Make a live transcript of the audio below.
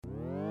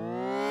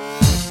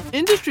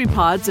Industry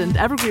Pods and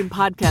Evergreen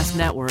Podcast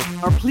Network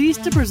are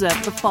pleased to present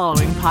the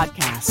following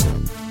podcast.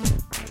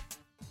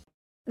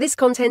 This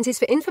content is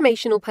for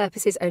informational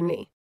purposes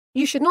only.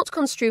 You should not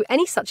construe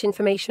any such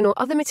information or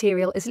other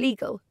material as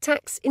legal,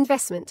 tax,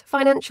 investment,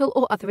 financial,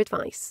 or other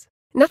advice.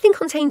 Nothing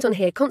contained on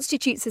here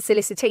constitutes a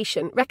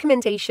solicitation,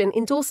 recommendation,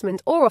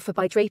 endorsement, or offer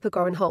by Draper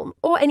Goren Holm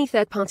or any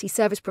third-party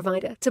service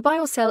provider to buy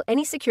or sell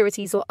any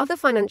securities or other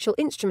financial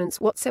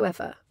instruments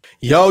whatsoever.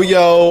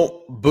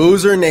 Yo,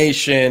 Boozer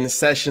Nation,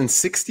 session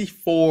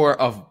 64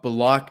 of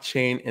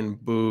Blockchain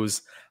and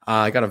Booze.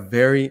 I got a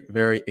very,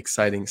 very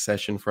exciting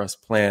session for us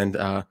planned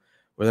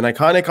with an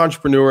iconic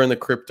entrepreneur in the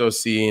crypto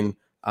scene,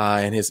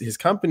 and his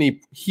company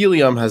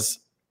Helium has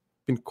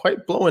been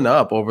quite blowing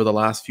up over the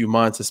last few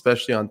months,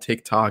 especially on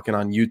TikTok and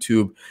on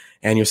YouTube,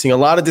 and you're seeing a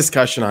lot of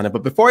discussion on it.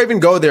 But before I even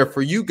go there,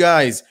 for you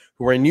guys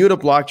who are new to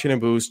Blockchain and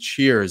Booze,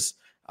 cheers.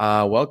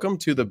 Welcome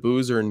to the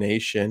Boozer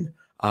Nation.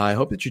 I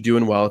hope that you're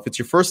doing well. If it's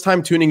your first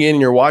time tuning in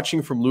and you're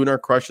watching from Lunar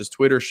Crush's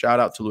Twitter, shout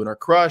out to Lunar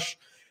Crush.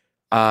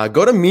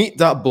 Go to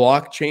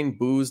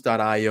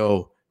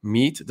meet.blockchainbooze.io,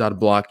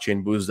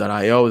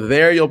 meet.blockchainbooze.io.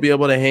 There you'll be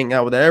able to hang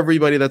out with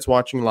everybody that's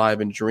watching live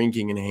and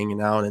drinking and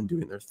hanging out and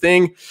doing their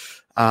thing.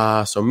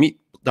 So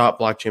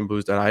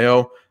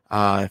meet.blockchainbooze.io.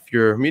 If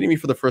you're meeting me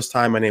for the first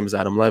time, my name is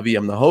Adam Levy.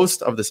 I'm the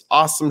host of this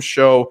awesome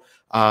show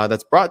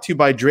that's brought to you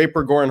by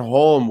Draper Goren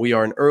Holm. We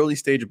are an early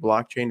stage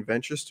blockchain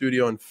venture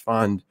studio and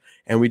fund,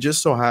 and we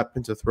just so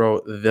happen to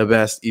throw the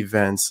best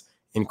events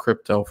in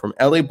crypto, from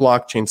LA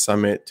Blockchain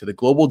Summit to the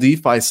Global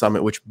DeFi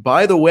Summit, which,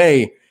 by the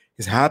way,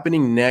 is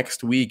happening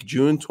next week,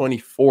 June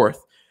 24th.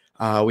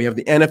 We have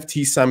the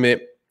NFT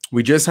Summit.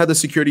 We just had the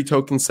Security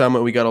Token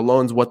Summit. We got a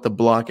Loans What the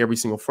Block every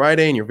single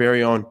Friday, and your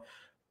very own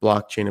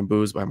Blockchain and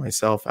Booze by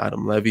myself,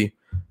 Adam Levy.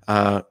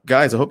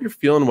 Guys, I hope you're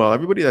feeling well.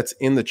 Everybody that's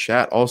in the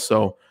chat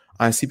also.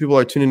 I see people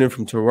are tuning in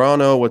from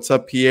Toronto. What's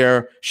up,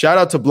 Pierre? Shout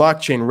out to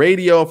Blockchain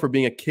Radio for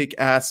being a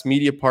kick-ass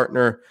media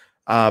partner.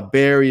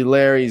 Barry,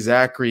 Larry,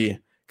 Zachary.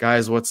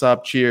 Guys, what's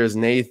up? Cheers.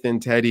 Nathan,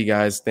 Teddy,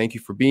 guys, thank you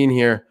for being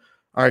here.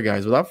 All right,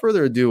 guys, without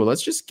further ado,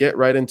 let's just get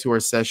right into our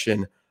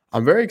session.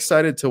 I'm very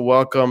excited to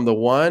welcome the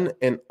one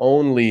and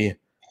only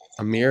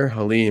Amir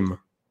Halim.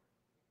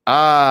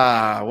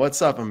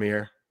 What's up,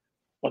 Amir?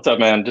 What's up,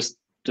 man? Just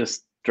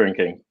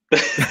drinking,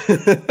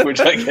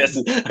 which I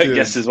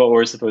guess is what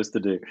we're supposed to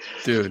do.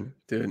 Dude,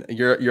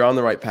 you're on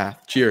the right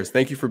path. Cheers.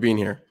 Thank you for being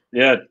here.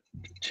 Yeah,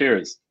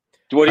 cheers.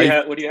 What do you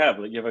have? What do you have?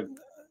 Like, you have a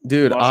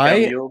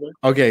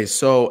okay.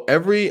 So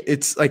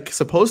it's like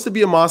supposed to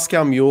be a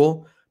Moscow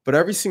Mule. But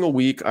every single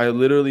week, I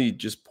literally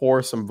just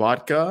pour some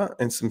vodka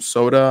and some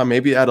soda,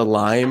 maybe add a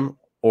lime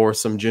or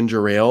some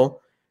ginger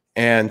ale.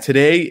 And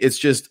today, it's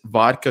just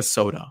vodka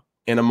soda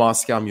in a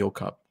Moscow Mule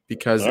cup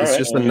because it's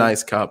just a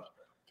nice cup.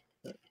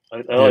 I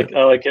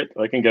like it.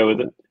 I can go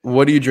with it.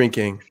 What are you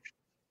drinking?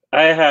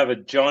 I have a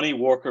Johnny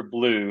Walker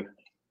Blue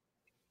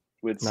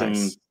with some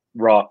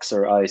rocks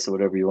or ice or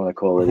whatever you want to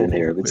call it in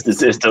here. It's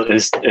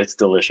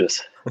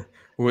delicious.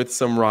 With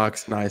some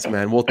rocks. Nice,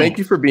 man. Well, thank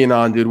you for being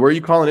on, dude. Where are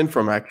you calling in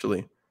from,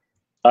 actually?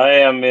 I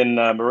am in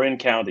Marin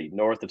County,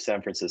 north of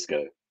San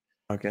Francisco.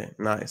 Okay,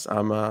 nice.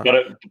 But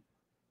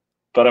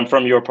I'm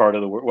from your part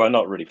of the world. Well,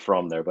 not really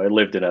from there, but I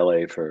lived in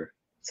LA for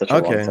such a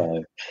long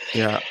time.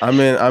 Yeah, I'm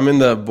in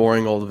the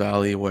boring old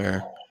valley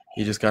where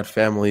you just got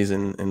families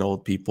and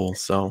old people.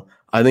 So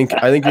I think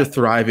you're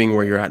thriving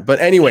where you're at.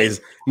 But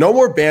anyways, no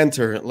more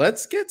banter.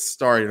 Let's get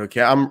started.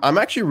 Okay, I'm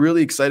actually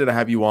really excited to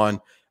have you on.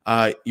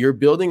 You're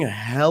building a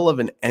hell of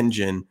an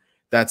engine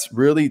that's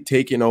really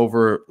taken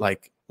over,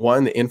 like,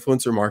 the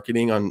influencer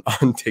marketing on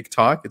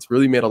TikTok. It's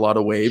really made a lot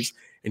of waves,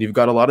 and you've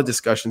got a lot of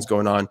discussions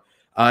going on,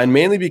 and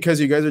mainly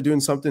because you guys are doing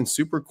something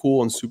super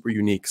cool and super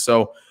unique.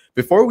 So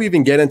before we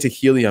even get into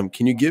Helium,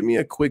 can you give me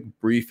a quick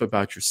brief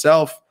about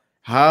yourself?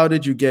 How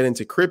did you get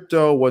into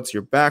crypto? What's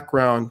your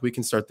background? We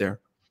can start there.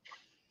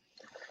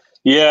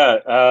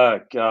 Yeah.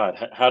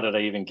 God, how did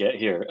I even get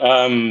here?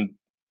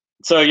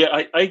 So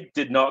yeah, I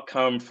did not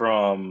come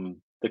from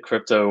the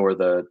crypto or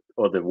the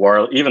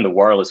even the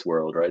wireless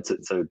world, right?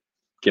 So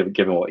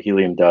given what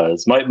Helium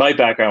does, my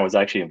background was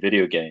actually in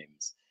video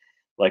games.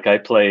 Like, I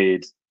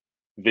played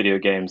video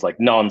games like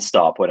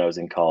nonstop when I was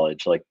in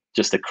college, like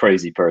just a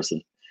crazy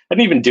person. I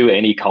didn't even do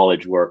any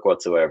college work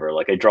whatsoever.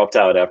 Like, I dropped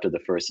out after the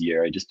first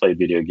year. I just played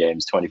video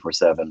games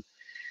 24/7.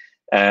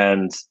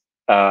 And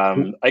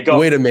I got.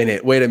 Wait a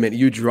minute.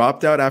 You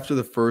dropped out after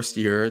the first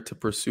year to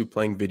pursue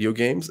playing video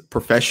games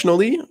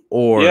professionally,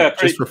 or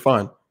just for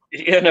fun?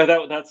 Yeah,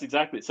 no, that's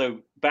exactly. So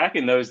back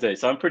in those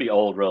days, so I'm pretty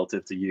old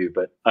relative to you,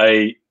 but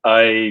I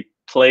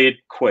played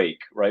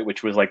Quake, right,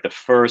 which was like the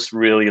first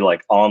really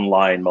like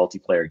online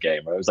multiplayer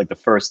game. Right? It was like the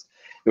first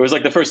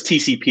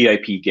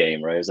TCP/IP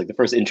game, right? It was like the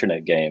first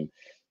internet game,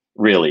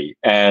 really.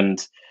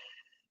 And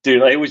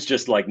dude, it was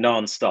just like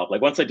nonstop.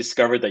 Like, once I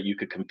discovered that you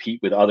could compete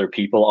with other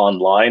people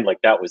online,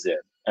 like, that was it.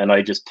 And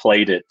I just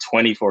played it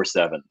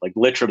 24/7, like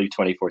literally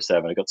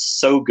 24/7. I got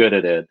so good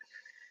at it.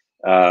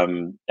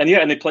 And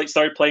they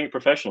started playing it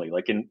professionally.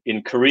 Like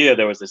in Korea,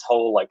 there was this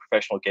whole like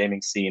professional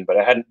gaming scene, but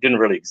it didn't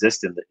really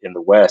exist in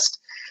the West.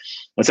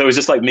 And so it was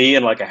just like me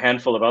and like a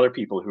handful of other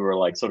people who were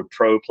like sort of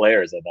pro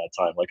players at that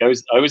time. Like I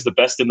was the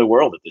best in the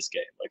world at this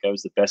game. Like I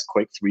was the best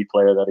Quake 3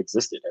 player that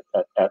existed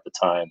at the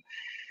time.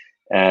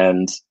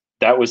 And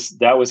that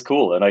was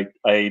cool. And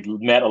I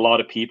met a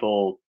lot of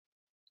people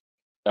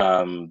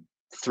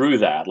through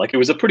that. Like it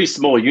was a pretty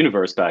small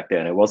universe back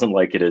then. It wasn't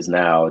like it is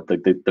now.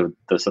 The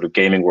sort of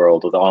gaming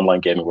world, or the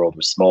online gaming world,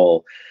 was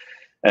small.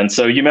 And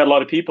so you met a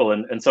lot of people,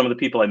 and some of the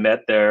people I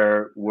met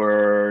there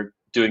were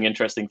doing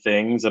interesting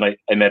things. And I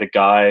met a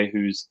guy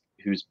whose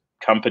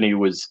company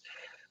was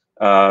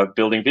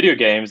building video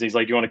games. He's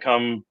like, "Do you want to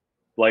come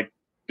like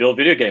build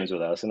video games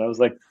with us?" And I was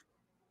like,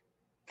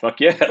 "Fuck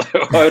yeah!"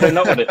 I do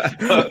not want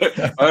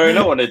to. I do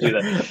not want to do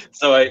that.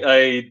 So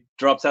I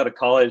dropped out of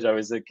college. I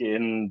was like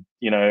in,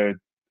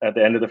 at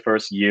the end of the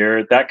first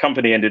year. That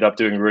company ended up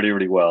doing really,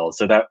 really well.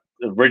 So that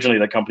originally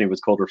the company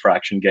was called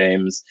Refraction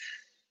Games.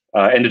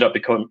 Ended up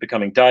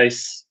becoming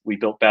DICE. We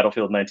built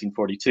Battlefield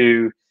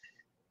 1942.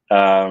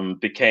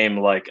 Became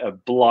like a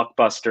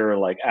blockbuster,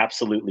 like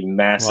absolutely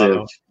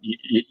massive,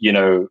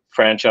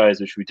 franchise,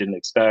 which we didn't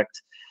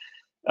expect.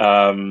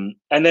 And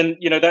then,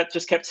 that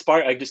just kept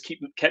sparking. I just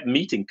kept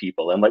meeting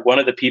people. And like one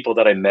of the people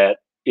that I met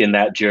in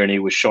that journey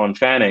was Sean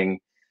Fanning,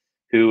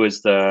 who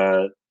was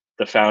the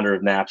founder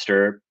of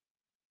Napster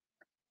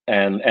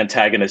and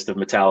antagonist of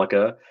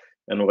Metallica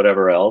and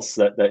whatever else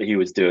that he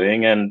was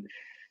doing. And,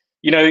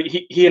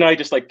 he and I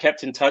just like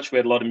kept in touch. We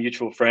had a lot of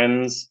mutual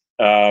friends.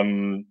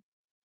 And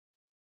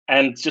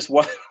just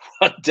one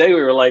day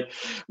we were like,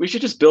 we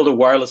should just build a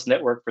wireless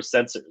network for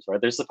sensors,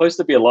 right? There's supposed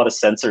to be a lot of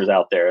sensors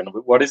out there. And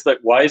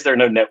why is there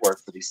no network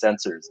for these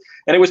sensors?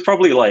 And it was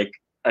probably like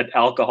an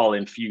alcohol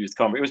infused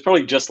conversation. It was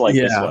probably just like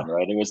this one,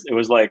 right? It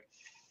was like,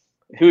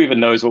 who even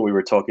knows what we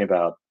were talking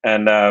about?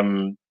 And,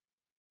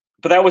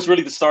 but that was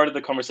really the start of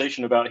the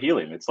conversation about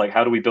Helium. It's like,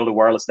 how do we build a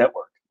wireless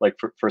network like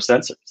for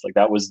sensors? Like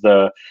that was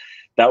the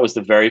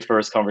very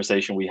first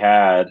conversation we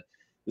had.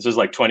 This was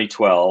like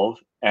 2012.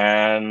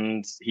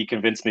 And he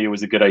convinced me it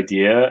was a good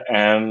idea.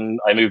 And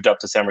I moved up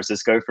to San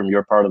Francisco from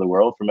your part of the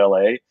world, from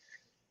LA.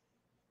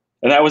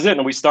 And that was it.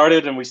 And we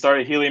started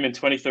Helium in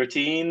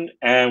 2013.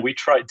 And we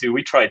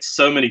tried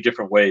so many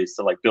different ways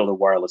to like build a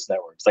wireless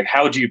network. It's like,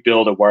 how do you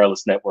build a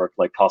wireless network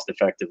like cost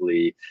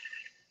effectively?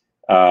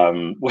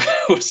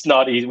 It was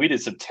not easy. We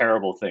did some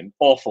terrible things,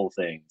 awful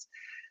things.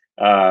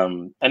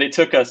 And it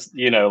took us,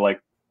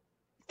 like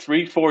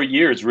 3-4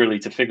 years really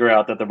to figure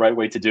out that the right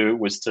way to do it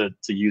was to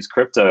use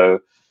crypto.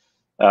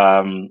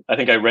 I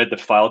think I read the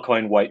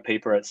Filecoin white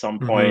paper at some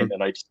point,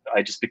 and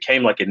I just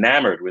became like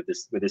enamored with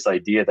this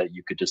idea that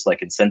you could just like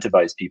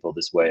incentivize people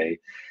this way.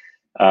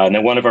 And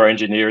then one of our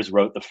engineers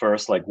wrote the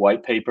first like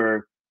white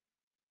paper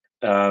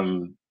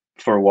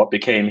for what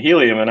became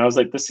Helium, and I was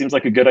like, this seems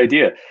like a good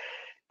idea.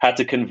 Had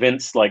to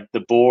convince like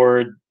the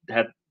board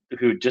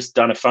who'd just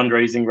done a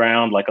fundraising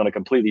round like on a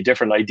completely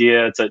different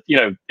idea.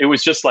 It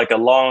was just like a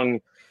long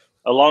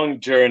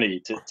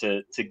journey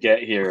to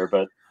get here,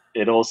 but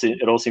it all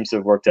seems to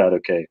have worked out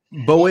okay.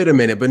 But wait a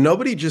minute, but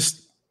nobody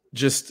just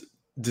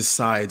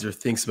decides or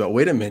thinks about,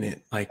 wait a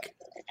minute, like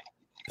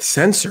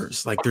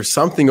sensors, like there's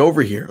something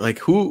over here. Like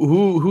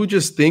who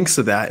just thinks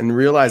of that and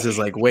realizes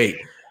like, wait,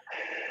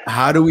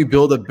 how do we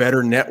build a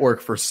better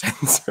network for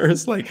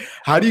sensors? Like,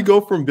 how do you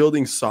go from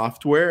building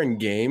software and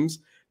games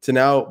to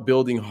now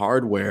building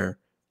hardware?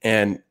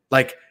 And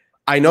like,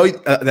 I know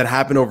that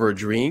happened over a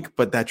drink,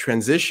 but that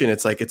transition,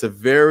 it's a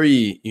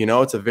very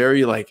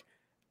like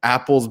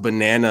apples,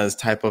 bananas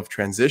type of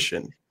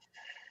transition.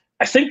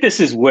 I think this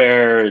is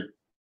where,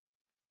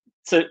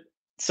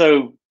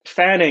 so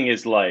Fanning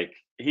is like,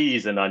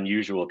 he's an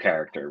unusual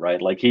character, right?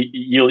 Like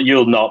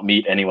you'll not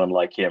meet anyone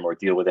like him or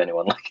deal with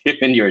anyone like him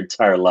in your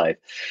entire life.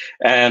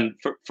 And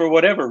for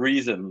whatever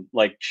reason,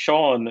 like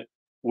Sean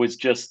was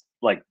just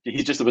like,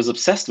 he just was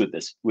obsessed with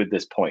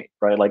this point,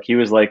 right? Like he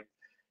was like,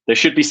 there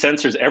should be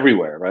sensors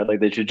everywhere, right?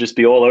 Like they should just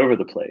be all over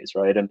the place,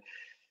 right? And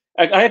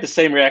I had the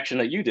same reaction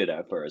that you did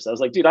at first. I was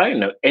like, dude, I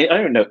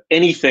don't know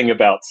anything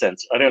about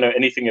sensors. I don't know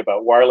anything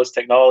about wireless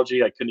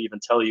technology. I couldn't even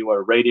tell you what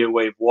a radio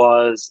wave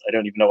was. I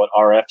don't even know what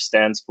RF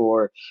stands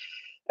for.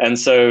 And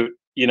so,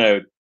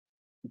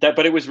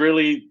 but it was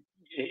really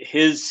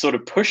his sort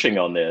of pushing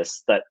on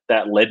this that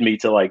led me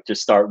to like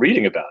just start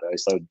reading about it. I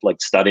started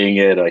like studying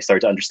it. I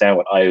started to understand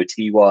what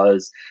IoT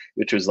was,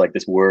 which was like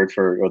this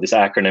this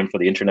acronym for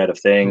the Internet of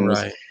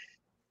Things. Right.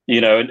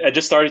 And I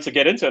just started to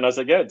get into it. And I was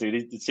like, yeah,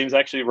 dude, it seems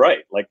actually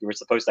right. Like we were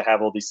supposed to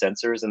have all these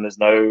sensors, and there's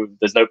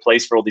no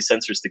place for all these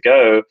sensors to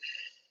go.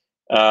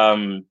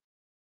 And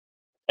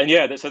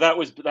yeah, so that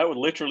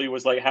literally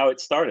was like how it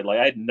started. Like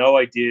I had no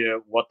idea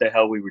what the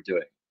hell we were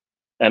doing.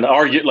 And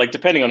like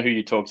depending on who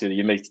you talk to,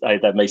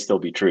 that may still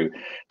be true.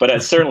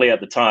 But certainly at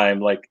the time,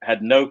 like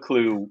had no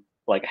clue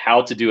like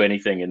how to do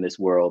anything in this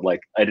world.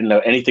 Like I didn't know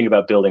anything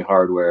about building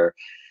hardware.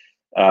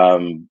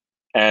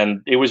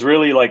 And it was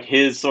really like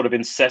his sort of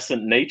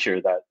incessant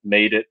nature that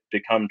made it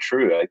become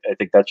true. I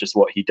think that's just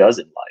what he does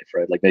in life,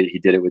 right? Like he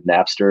did it with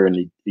Napster, and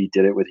he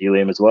did it with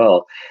Helium as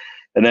well.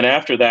 And then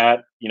after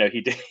that,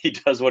 he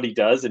does what he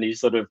does, and he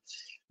sort of,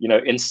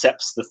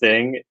 incepts the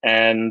thing.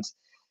 And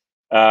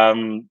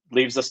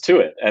leaves us to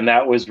it. And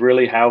that was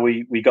really how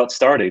we got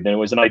started. And it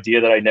was an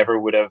idea that I never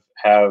would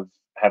have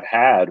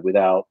had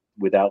without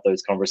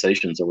those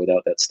conversations or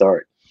without that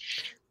start.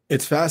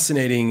 It's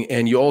fascinating.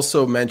 And you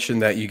also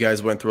mentioned that you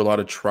guys went through a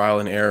lot of trial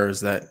and errors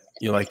that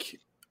you like,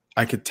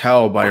 I could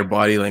tell by your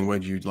body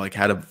language, you like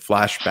had a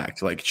flashback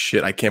to like,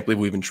 shit, I can't believe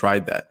we even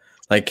tried that.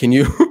 Like, can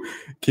you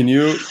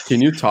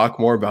talk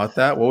more about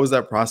that? What was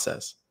that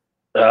process?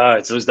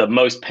 It was the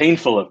most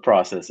painful of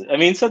processes. I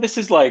mean, so this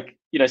is like,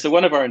 so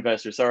one of our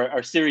investors,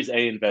 our Series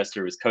A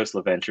investor is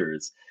Khosla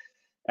Ventures,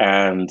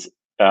 and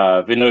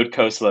Vinod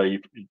Khosla,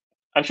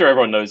 I'm sure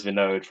everyone knows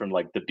Vinod from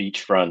like the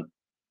beachfront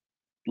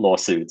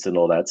lawsuits and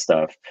all that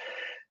stuff.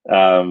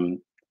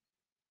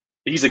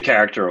 He's a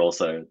character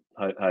also.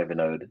 Hi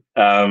Vinod.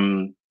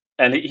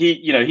 And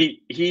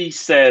he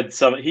said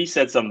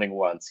something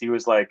once. He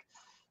was like,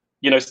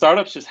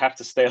 startups just have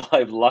to stay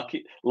alive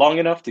long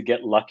enough to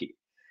get lucky.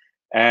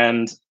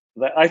 And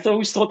I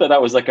always thought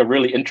that was like a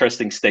really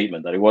interesting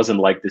statement, that it wasn't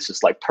like this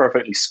just like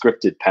perfectly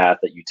scripted path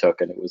that you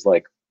took and it was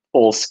like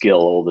all skill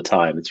all the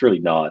time. It's really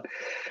not.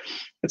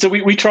 And so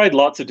we tried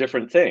lots of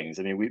different things.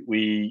 I mean,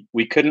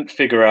 we couldn't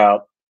figure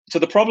out. So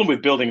the problem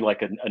with building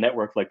like a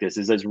network like this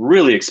is it's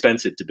really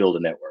expensive to build a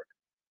network,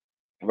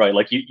 right?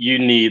 Like you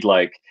need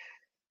like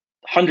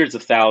hundreds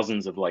of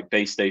thousands of like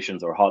base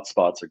stations or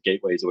hotspots or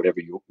gateways or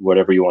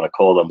whatever you want to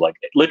call them, like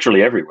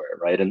literally everywhere,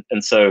 right?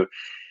 And so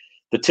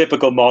the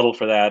typical model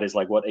for that is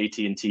like what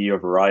AT&T or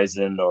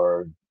Verizon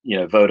or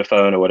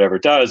Vodafone or whatever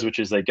does, which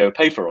is they go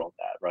pay for all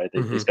that, right?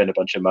 They spend a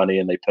bunch of money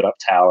and they put up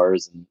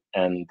towers,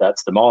 and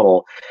that's the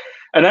model.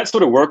 And that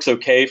sort of works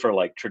okay for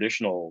like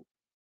traditional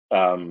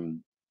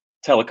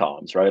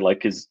telecoms, right? Like,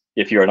 because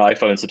if you're an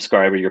iPhone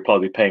subscriber, you're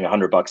probably paying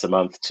 $100 a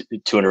month,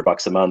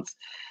 $200 a month.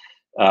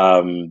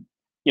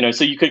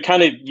 So you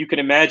could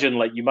imagine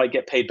like you might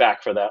get paid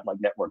back for that, like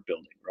network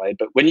building, right?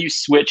 But when you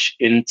switch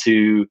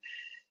into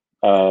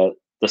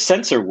the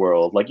sensor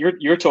world, like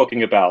you're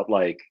talking about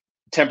like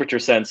temperature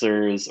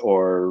sensors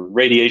or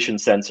radiation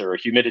sensor or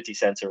humidity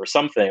sensor or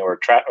something, or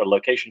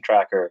location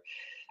tracker,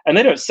 and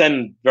they don't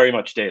send very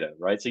much data,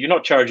 right? So you're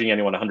not charging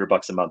anyone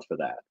 $100 a month for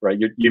that, right?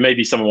 You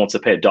maybe someone wants to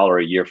pay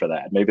 $1 a year for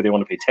that. Maybe they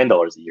want to pay $10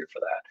 a year for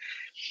that.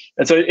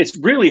 And so it's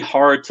really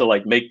hard to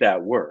like make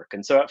that work.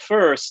 And so at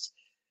first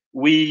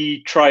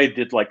we tried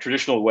it like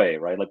traditional way,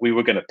 right? Like we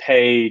were going to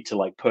pay to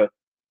like put,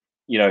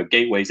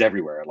 gateways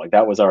everywhere. Like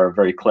that was our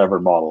very clever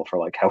model for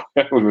like how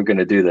we were going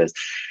to do this.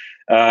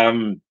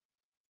 And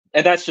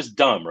that's just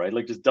dumb, right?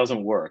 Like just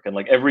doesn't work. And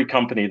like every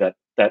company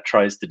that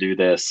tries to do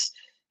this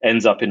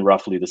ends up in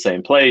roughly the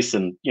same place.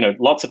 And,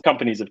 lots of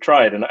companies have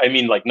tried. And I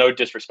mean, like, no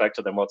disrespect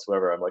to them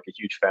whatsoever. I'm like a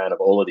huge fan of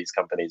all of these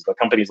companies, but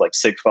companies like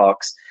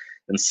Sigfox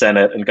and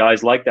Senet and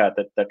guys like that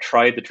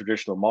tried the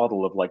traditional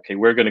model of like, okay,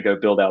 we're going to go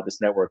build out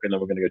this network and then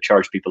we're going to go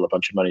charge people a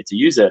bunch of money to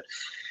use it.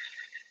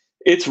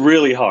 It's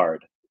really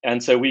hard.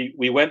 And so we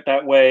went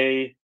that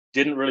way,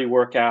 didn't really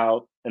work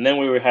out. And then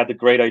we had the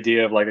great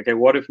idea of like, okay,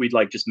 what if we'd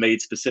like just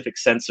made specific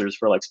sensors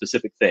for like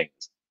specific things?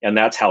 And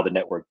that's how the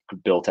network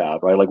built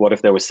out, right? Like what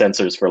if there was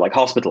sensors for like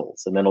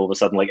hospitals, and then all of a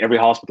sudden like every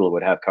hospital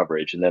would have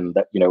coverage, and then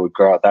that, would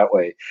grow out that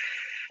way.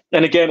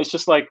 And again, it's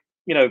just like,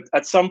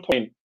 at some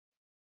point,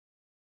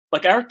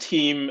 like our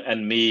team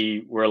and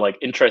me were like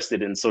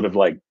interested in sort of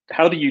like,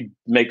 how do you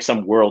make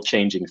some world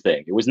changing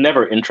thing? It was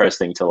never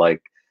interesting to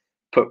like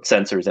put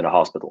sensors in a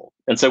hospital.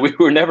 And so we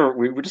were never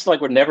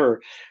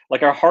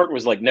like our heart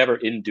was like never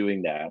in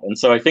doing that. And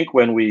so I think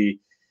when we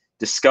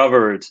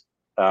discovered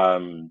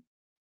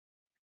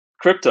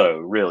crypto,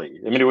 really,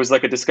 I mean, it was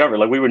like a discovery.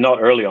 Like we were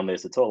not early on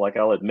this at all. Like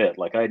I'll admit,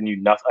 like I knew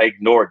nothing. I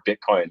ignored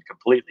Bitcoin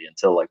completely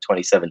until like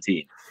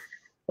 2017.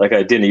 Like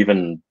I didn't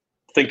even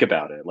think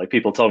about it. Like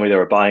people told me they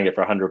were buying it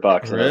for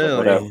 $100. And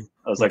really?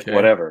 I was like,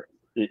 whatever.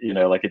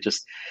 Like it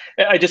just,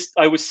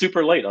 I was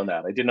super late on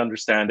that. I didn't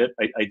understand it.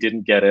 I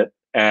didn't get it.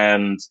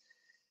 And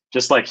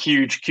just like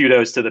huge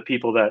kudos to the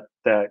people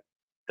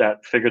that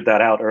figured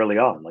that out early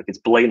on. Like it's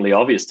blatantly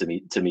obvious to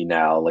me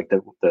now, like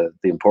the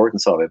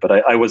importance of it. But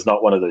I was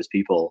not one of those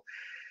people.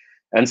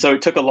 And so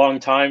it took a long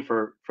time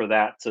for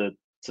that to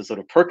sort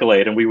of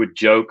percolate. And we would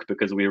joke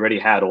because we already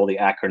had all the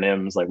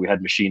acronyms, like we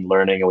had machine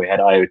learning and we had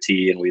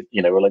IoT, and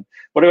we're like,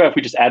 what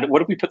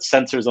if we put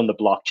sensors on the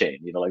blockchain?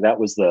 Like that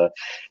was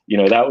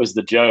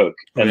the joke.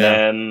 And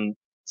then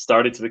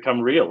started to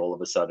become real all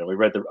of a sudden. I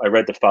read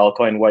the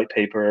Filecoin white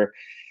paper.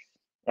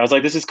 I was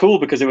like, this is cool,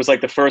 because it was like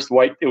the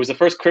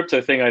first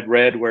crypto thing I'd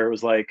read where it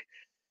was like,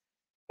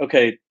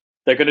 okay,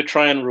 they're going to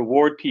try and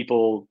reward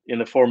people in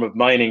the form of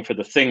mining for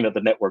the thing that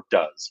the network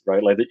does,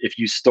 right? Like if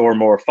you store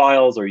more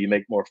files or you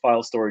make more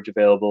file storage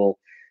available,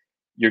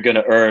 you're going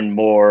to earn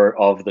more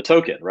of the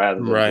token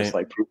rather than just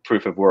like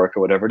proof of work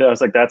or whatever it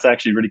is. Like that's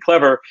actually really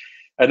clever.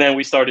 And then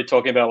we started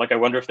talking about like, I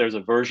wonder if there's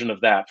a version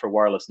of that for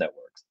wireless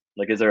networks.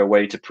 Like, is there a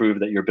way to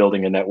prove that you're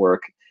building a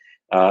network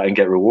and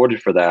get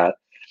rewarded for that?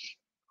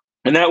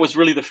 And that was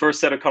really the first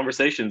set of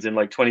conversations in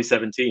like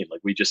 2017.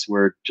 Like we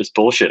were just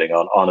bullshitting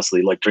on,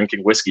 honestly, like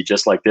drinking whiskey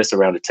just like this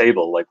around a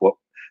table, like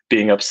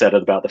being upset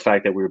about the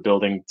fact that we were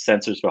building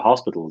sensors for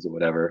hospitals or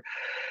whatever.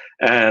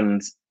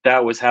 And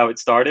that was how it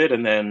started.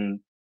 And then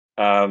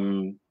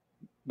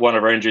one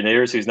of our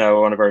engineers, who's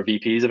now one of our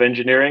VPs of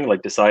engineering,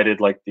 like decided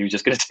like he was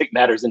just going to take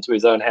matters into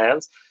his own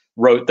hands,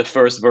 wrote the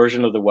first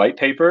version of the white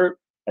paper.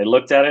 I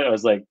looked at it, I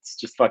was like, it's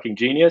just fucking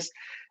genius.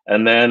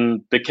 And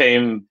then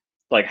became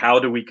like, how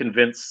do we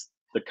convince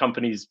the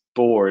company's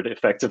board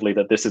effectively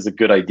that this is a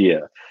good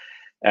idea?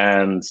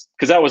 And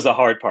because that was the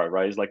hard part,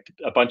 right? It's like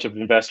a bunch of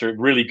investors,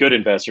 really good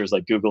investors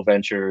like Google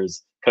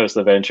Ventures,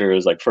 Costa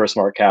Ventures, like First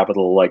Smart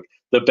Capital, like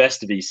the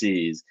best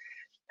VCs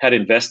had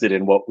invested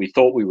in what we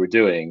thought we were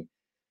doing.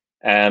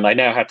 And I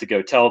now have to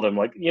go tell them,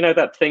 like,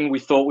 that thing we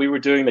thought we were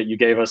doing that you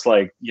gave us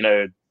like,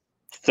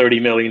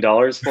 $30 million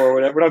for or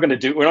whatever. We're not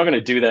going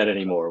to do that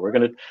anymore. We're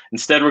going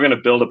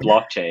to build a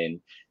blockchain.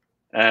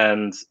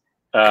 And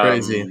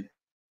crazy.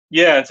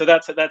 Yeah. And so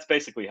that's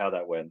basically how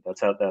that went.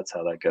 That's how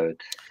that goes.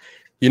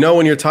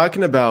 When you're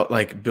talking about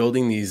like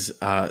building these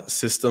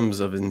systems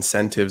of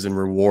incentives and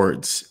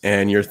rewards,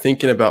 and you're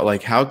thinking about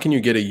like, how can you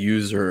get a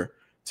user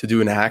to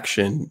do an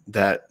action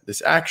that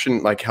this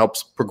action like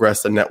helps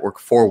progress the network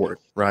forward,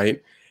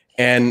 right?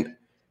 And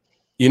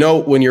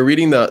when you're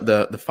reading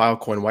the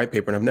Filecoin white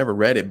paper, and I've never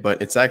read it,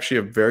 but it's actually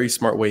a very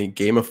smart way of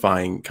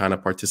gamifying kind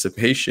of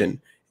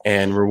participation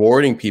and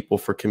rewarding people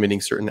for committing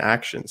certain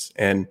actions.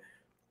 And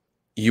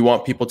you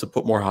want people to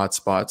put more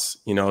hotspots.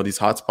 These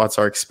hotspots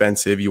are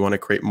expensive. You want to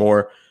create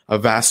a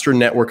vaster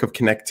network of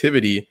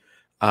connectivity.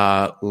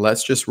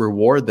 Let's just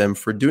reward them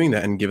for doing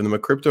that and give them a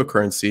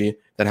cryptocurrency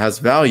that has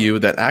value,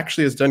 that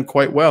actually has done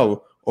quite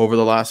well over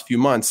the last few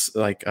months,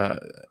 like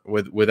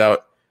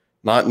without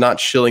not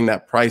shilling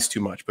that price too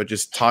much, but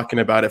just talking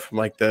about it from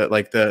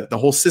the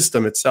whole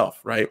system itself,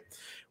 right?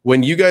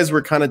 When you guys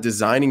were kind of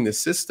designing the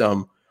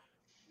system,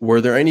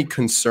 were there any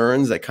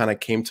concerns that kind of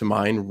came to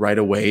mind right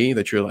away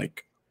that you're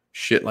like,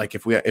 shit, like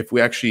if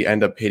we actually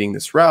end up hitting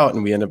this route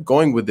and we end up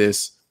going with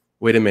this,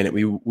 wait a minute,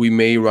 we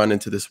may run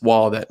into this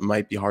wall that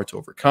might be hard to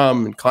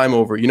overcome and climb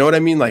over. You know what I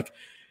mean? Like,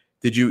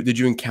 did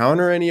you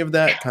encounter any of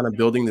that kind of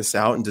building this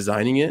out and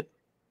designing it?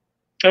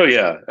 Oh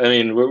yeah, I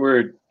mean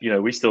we're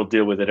we still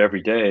deal with it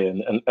every day,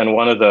 and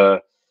one of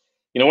the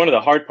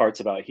hard parts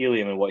about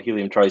Helium and what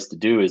Helium tries to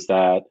do is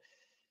that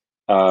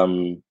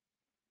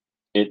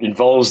it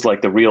involves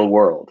like the real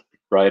world,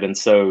 right? And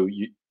so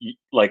you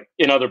like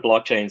in other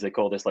blockchains they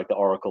call this like the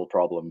Oracle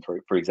problem,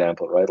 for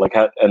example, right? Like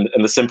and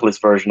the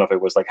simplest version of it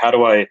was like how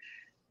do I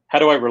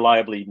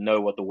reliably know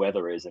what the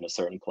weather is in a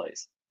certain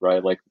place,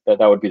 right? Like that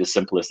would be the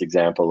simplest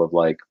example of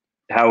like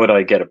how would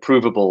I get a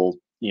provable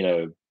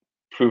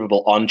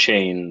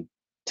on-chain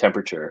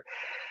temperature.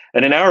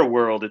 And in our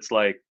world, it's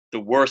like the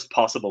worst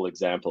possible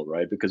example,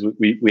 right? Because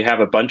we have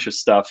a bunch of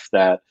stuff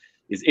that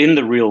is in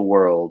the real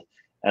world,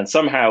 and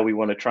somehow we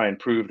want to try and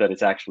prove that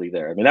it's actually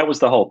there. I mean, that was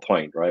the whole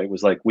point, right? It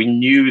was like we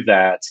knew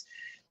that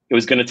it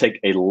was going to take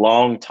a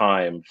long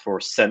time for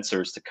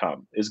sensors to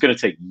come. It was going to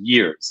take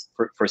years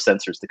for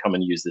sensors to come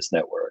and use this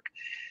network.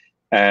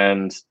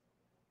 And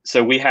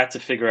so we had to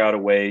figure out a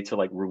way to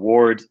like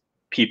reward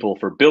people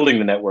for building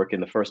the network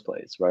in the first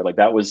place, right? Like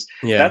that's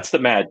the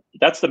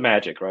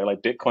magic, right?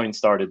 Like Bitcoin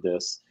started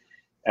this,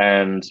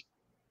 and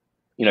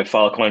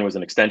Filecoin was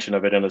an extension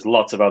of it, and there's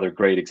lots of other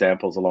great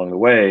examples along the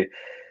way.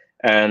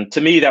 And to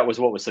me, that was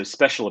what was so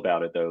special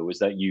about it, though, was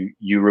that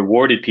you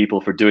rewarded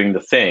people for doing the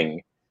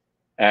thing,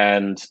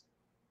 and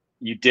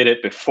you did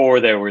it before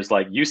there was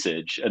like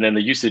usage, and then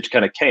the usage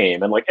kind of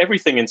came, and like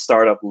everything in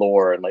startup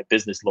lore and like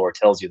business lore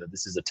tells you that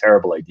this is a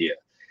terrible idea,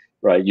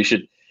 right? You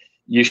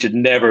should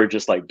never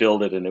just like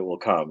build it and it will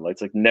come. Like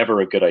it's like never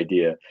a good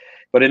idea.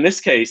 But in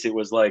this case, it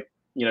was like,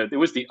 it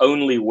was the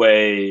only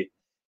way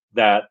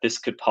that this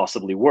could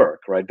possibly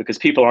work, right? Because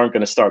people aren't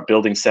going to start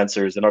building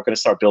sensors, they're not going to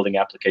start building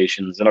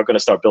applications, they're not going to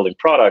start building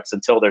products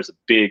until there's a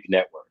big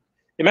network.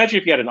 Imagine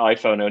if you had an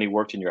iPhone and only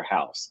worked in your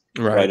house,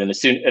 right? And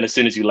as soon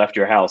as you left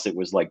your house, it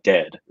was like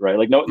dead, right?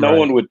 Like no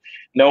one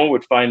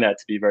would find that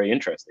to be very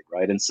interesting,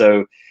 right? And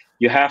so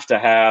you have to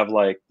have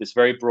like this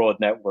very broad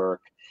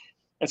network.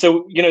 And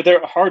so,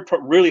 there are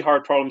really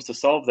hard problems to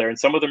solve there. And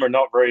some of them are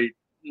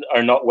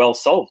not well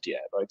solved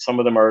yet. Like some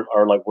of them are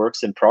like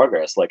works in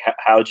progress. Like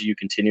how do you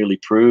continually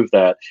prove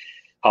that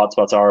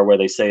hotspots are where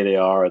they say they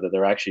are, that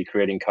they're actually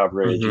creating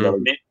coverage?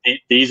 Mm-hmm.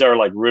 These are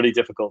like really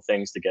difficult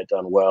things to get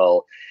done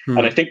well. Mm-hmm.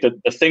 And I think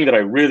that the thing that I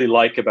really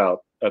like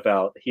about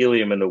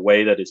Helium and the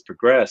way that it's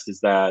progressed is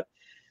that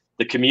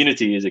the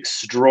community is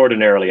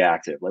extraordinarily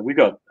active. Like we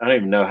got, I don't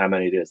even know how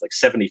many it is, like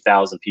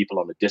 70,000 people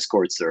on the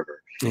Discord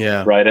server.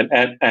 Yeah. Right.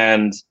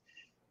 And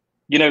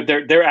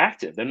they're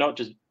active. They're not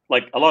just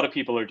like, a lot of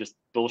people are just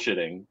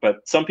bullshitting, but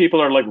some people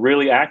are like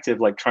really active,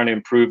 like trying to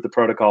improve the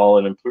protocol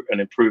and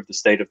improve the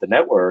state of the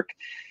network.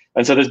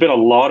 And so there's been a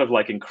lot of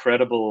like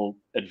incredible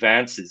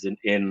advances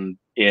in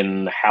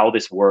how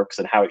this works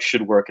and how it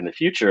should work in the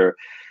future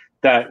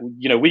that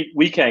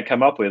we can't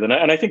come up with. And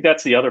I think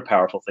that's the other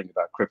powerful thing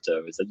about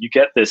crypto is that you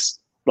get this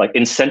like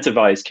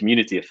incentivized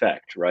community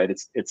effect, right?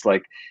 It's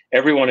like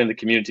everyone in the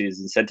community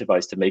is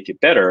incentivized to make it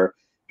better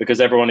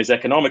because everyone is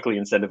economically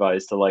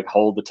incentivized to like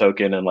hold the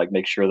token and like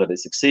make sure that it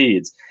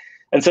succeeds.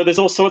 And so there's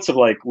all sorts of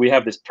like, we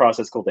have this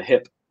process called the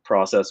HIP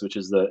process, which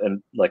is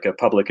like a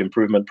public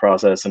improvement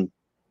process, and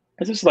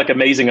there's just like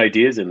amazing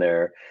ideas in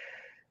there.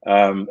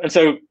 And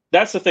so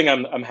that's the thing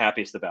I'm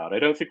happiest about. I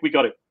don't think we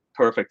got it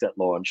perfect at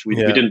launch. We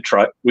didn't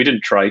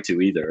try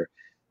to either.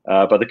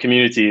 But the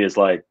community is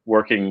like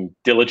working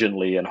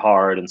diligently and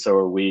hard, and so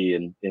are we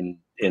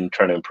in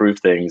trying to improve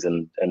things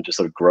and just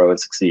sort of grow and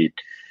succeed.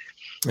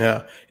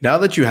 Yeah. Now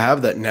that you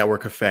have that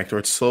network effect, or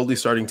it's slowly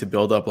starting to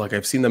build up, like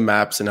I've seen the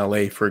maps in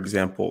LA, for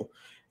example,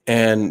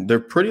 and they're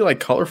pretty like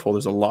colorful.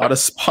 There's a lot of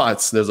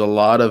spots. There's a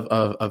lot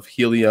of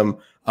helium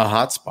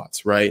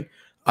hotspots, right?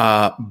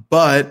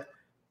 But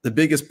the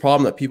biggest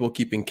problem that people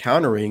keep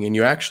encountering, and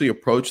you actually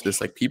approach this,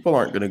 like people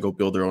aren't going to go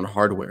build their own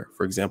hardware.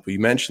 For example, you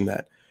mentioned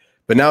that,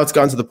 but now it's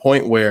gotten to the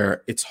point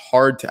where it's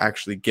hard to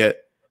actually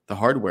get the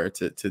hardware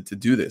to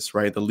do this,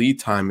 right? The lead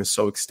time is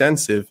so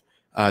extensive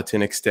to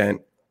an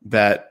extent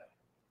that,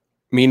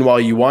 meanwhile,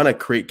 you want to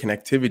create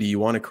connectivity, you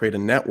want to create a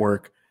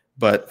network,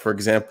 but for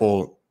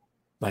example,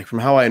 like from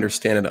how I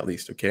understand it at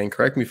least, okay, and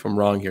correct me if I'm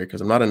wrong here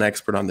because I'm not an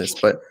expert on this,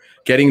 but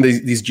getting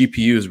these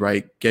GPUs,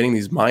 right, getting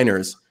these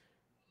miners,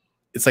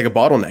 it's like a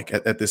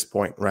bottleneck at this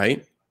point,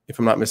 right? If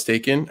I'm not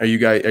mistaken, are you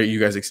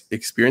guys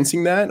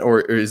experiencing that,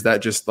 or is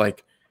that just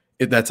like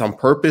that's on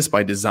purpose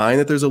by design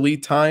that there's a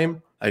lead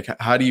time? Like,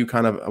 what do you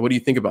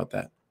think about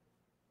that?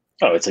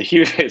 Oh, it's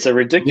a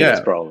ridiculous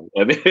problem.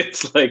 I mean,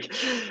 it's like,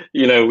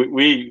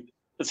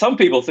 some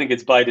people think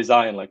it's by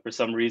design, like for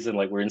some reason,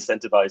 like we're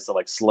incentivized to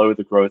like slow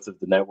the growth of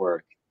the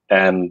network.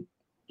 And,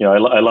 I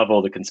love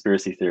all the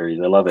conspiracy theories.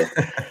 I love it.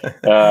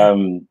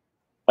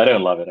 I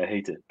don't love it. I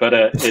hate it, but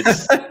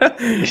it's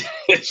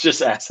it's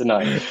just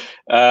asinine.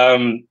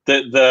 So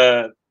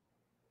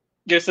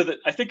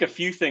I think a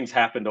few things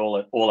happened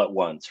all at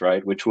once,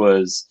 right? Which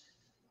was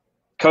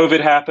COVID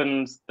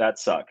happened. That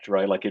sucked,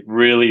 right? Like it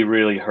really,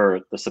 really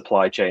hurt the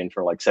supply chain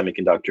for like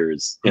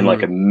semiconductors in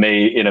like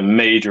in a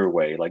major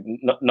way. Like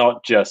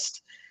not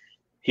just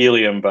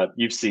helium, but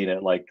you've seen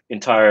it. Like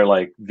entire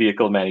like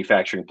vehicle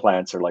manufacturing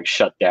plants are like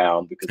shut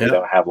down because they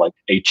don't have like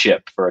a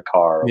chip for a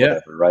car or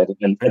whatever, right?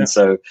 And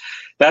so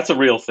that's a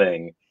real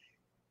thing.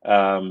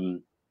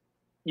 The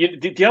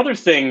other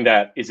thing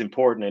that is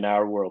important in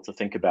our world to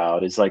think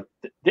about is like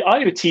the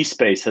IoT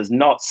space has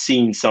not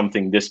seen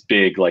something this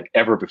big like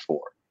ever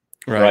before.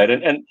 Right.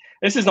 And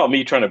this is not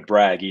me trying to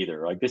brag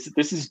either. Like this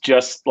is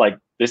just like,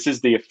 this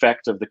is the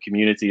effect of the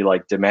community,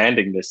 like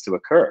demanding this to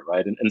occur.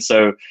 Right. And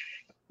so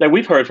like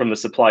we've heard from the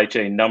supply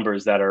chain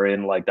numbers that are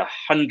in like the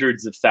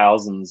hundreds of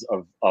thousands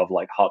of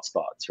like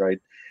hotspots, right?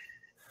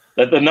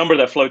 The number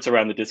that floats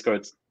around the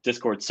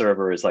Discord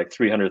server is like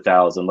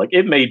 300,000. Like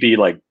it may be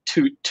like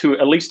two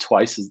at least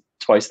twice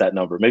that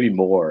number, maybe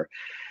more.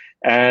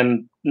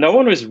 And no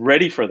one was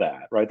ready for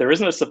that, right? There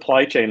isn't a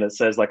supply chain that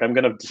says like, I'm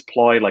going to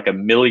deploy like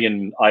 1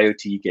 million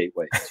IoT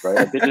gateways, right?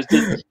 Like,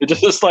 it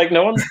just like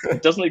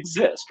it doesn't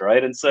exist,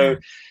 right? And so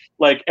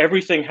like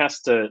everything has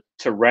to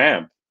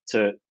ramp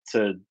to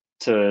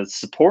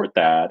support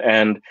that.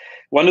 And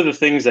one of the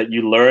things that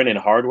you learn in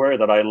hardware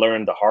that I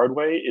learned the hard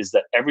way is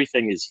that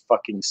everything is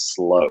fucking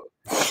slow,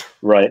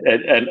 right?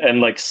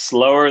 And like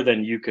slower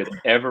than you could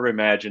ever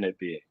imagine it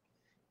being.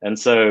 And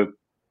so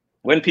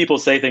when people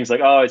say things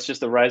like, oh, it's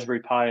just a Raspberry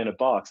Pi in a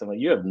box, I'm like,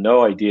 you have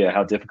no idea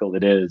how difficult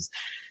it is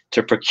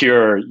to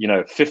procure,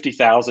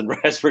 50,000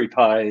 Raspberry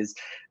Pis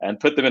and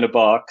put them in a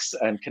box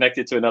and connect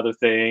it to another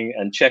thing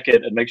and check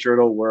it and make sure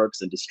it all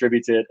works and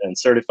distribute it and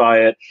certify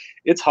it.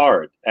 It's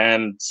hard.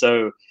 And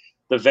so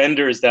the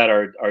vendors that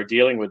are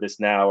dealing with this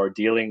now are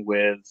dealing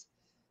with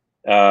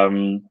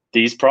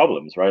these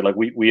problems, right? Like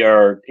we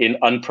are in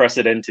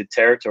unprecedented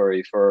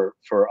territory for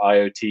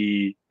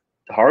IoT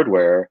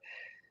hardware.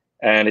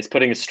 And it's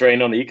putting a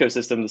strain on the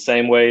ecosystem the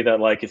same way that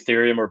like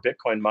Ethereum or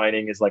Bitcoin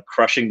mining is like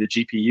crushing the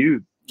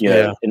GPU,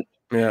 the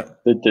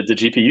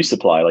GPU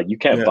supply. Like you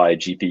can't buy a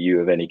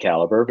GPU of any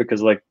caliber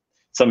because like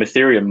some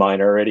Ethereum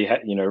miner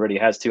already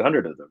has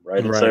 200 of them,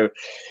 right? And so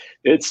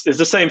it's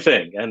the same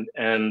thing.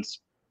 And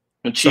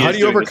so how do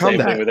you overcome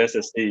that with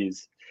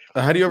SSDs?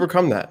 How do you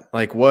overcome that?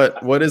 Like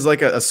what is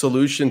like a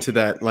solution to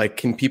that? Like,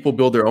 can people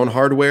build their own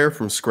hardware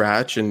from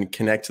scratch and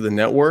connect to the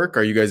network?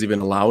 Are you guys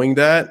even allowing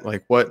that?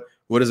 Like what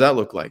does that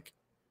look like?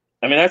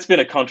 I mean, that's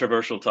been a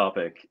controversial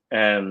topic,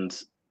 and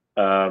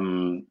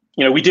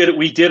we did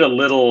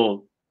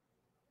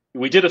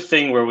a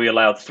thing where we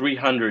allowed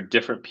 300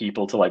 different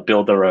people to like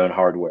build their own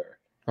hardware,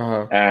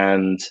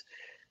 and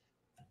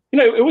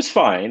it was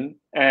fine,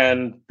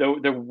 and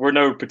there were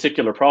no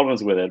particular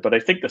problems with it. But I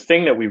think the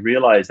thing that we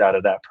realized out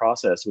of that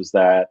process was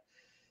that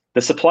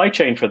the supply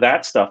chain for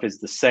that stuff is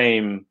the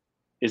same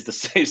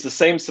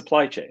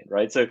supply chain,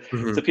 right? So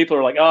people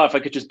are like, oh, if I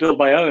could just build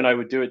my own, I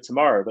would do it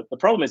tomorrow. But the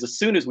problem is, as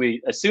soon as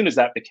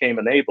that became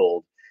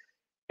enabled,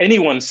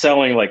 anyone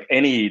selling like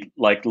any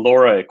like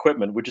LoRa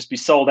equipment would just be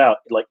sold out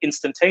like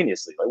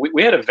instantaneously. Like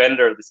we had a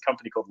vendor, this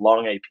company called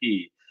Long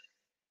AP,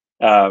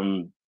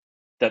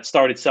 that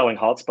started selling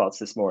hotspots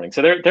this morning.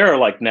 So there are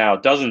like now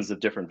dozens of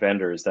different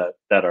vendors that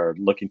are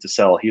looking to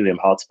sell helium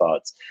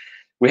hotspots.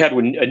 We had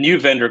a new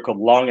vendor called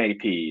Long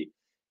AP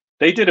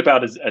they did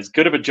about as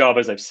good of a job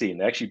as I've seen.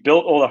 They actually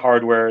built all the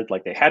hardware,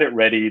 like they had it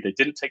ready. They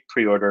didn't take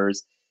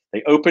pre-orders.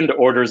 They opened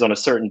orders on a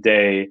certain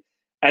day,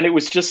 and it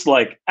was just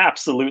like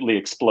absolutely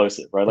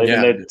explosive, right? Like,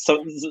 Yeah. and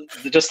so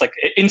just like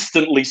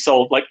instantly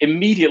sold, like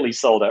immediately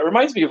sold out. It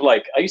reminds me of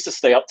like I used to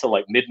stay up till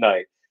like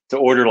midnight to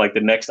order like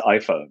the next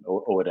iPhone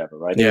or whatever,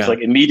 right? It was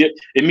like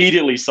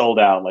immediately sold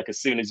out, like as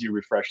soon as you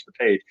refresh the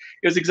page.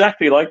 It was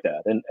exactly like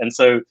that, and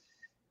so.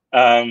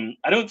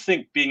 I don't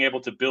think being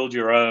able to build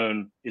your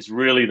own is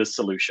really the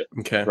solution,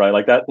 right?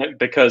 Like that,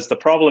 because the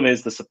problem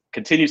is this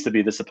continues to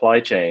be the supply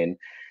chain,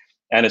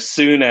 and as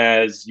soon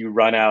as you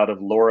run out of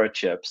LoRa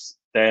chips,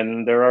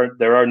 then there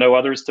are no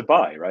others to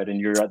buy, right? And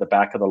you're at the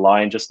back of the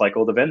line, just like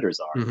all the vendors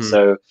are. Mm-hmm.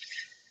 So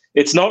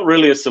it's not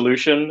really a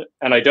solution,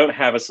 and I don't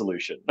have a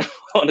solution,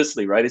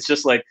 honestly, right? It's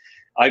just like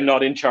I'm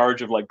not in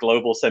charge of like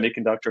global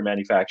semiconductor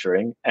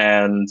manufacturing,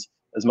 and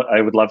as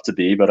I would love to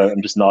be, but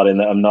I'm just not in.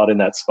 I'm not in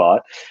that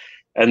spot.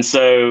 And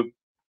so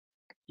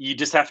you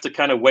just have to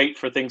kind of wait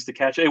for things to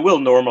catch. It will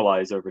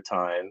normalize over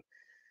time.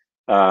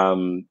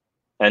 And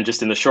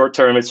just in the short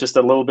term, it's just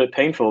a little bit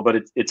painful, but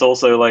it's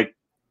also like,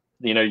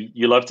 you know,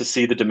 you love to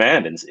see the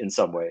demand in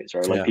some ways,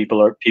 right? Like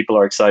people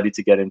are excited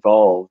to get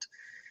involved,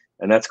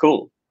 and that's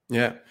cool.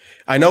 Yeah.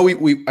 I know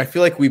I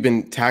feel like we've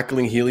been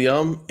tackling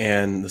Helium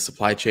and the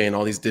supply chain,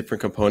 all these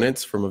different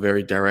components from a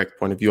very direct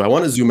point of view. I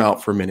want to zoom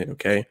out for a minute,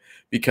 okay?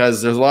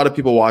 Because there's a lot of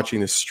people watching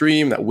this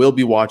stream that will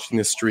be watching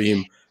this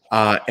stream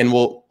and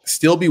will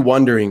still be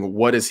wondering,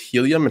 what is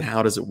Helium and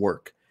how does it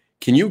work?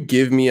 Can you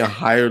give me a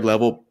higher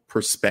level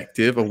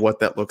perspective of what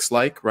that looks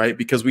like, right?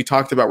 Because we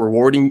talked about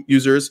rewarding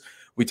users.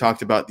 We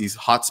talked about these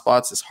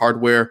hotspots, this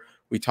hardware.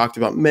 We talked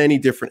about many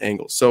different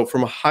angles. So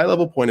from a high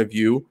level point of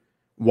view,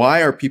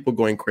 why are people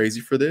going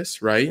crazy for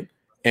this, right?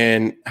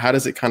 And how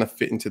does it kind of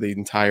fit into the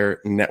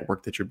entire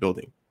network that you're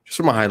building, just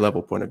from a high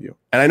level point of view?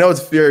 And I know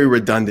it's very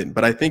redundant,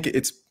 but I think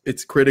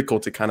it's critical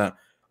to kind of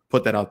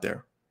put that out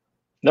there.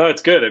 No,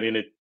 it's good. I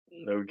mean,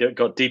 we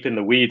got deep in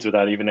the weeds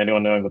without even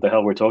anyone knowing what the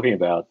hell we're talking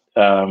about.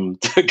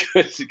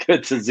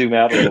 Good to zoom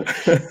out a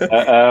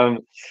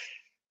little.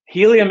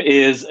 Helium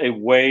is a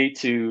way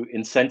to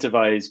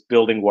incentivize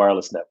building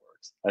wireless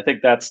networks. I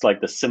think that's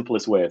like the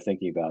simplest way of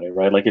thinking about it,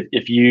 right? Like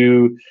if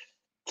you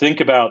think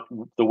about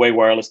the way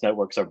wireless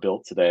networks are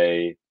built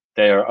today,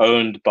 they are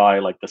owned by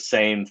like the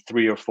same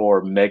 3 or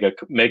 4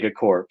 mega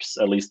corps,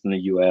 at least in the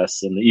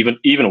US, and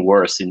even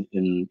worse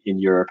in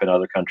Europe and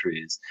other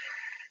countries.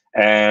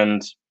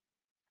 And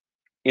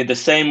in the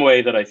same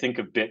way that I think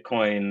of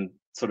Bitcoin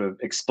sort of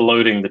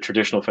exploding the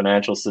traditional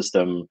financial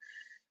system,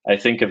 I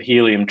think of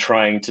Helium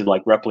trying to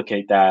like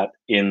replicate that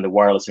in the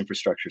wireless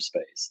infrastructure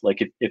space.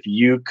 Like if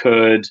you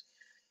could,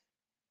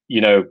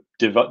 you know,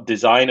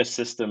 design a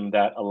system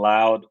that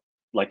allowed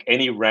like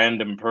any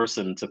random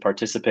person to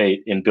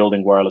participate in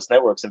building wireless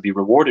networks and be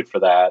rewarded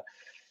for that,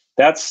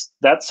 that's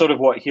sort of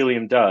what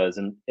Helium does.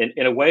 And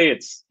in a way,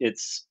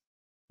 it's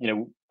you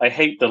know, I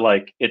hate the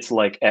like it's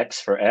like X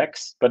for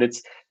X, but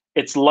it's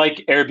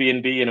like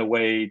Airbnb in a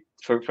way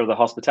for the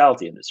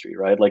hospitality industry,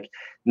 right? Like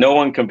no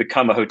one can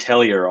become a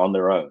hotelier on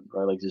their own,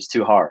 right? Like it's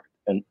too hard.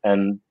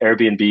 And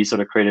Airbnb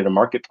sort of created a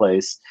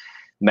marketplace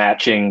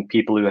matching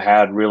people who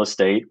had real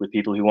estate with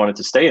people who wanted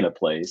to stay in a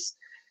place.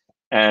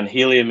 And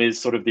Helium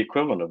is sort of the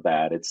equivalent of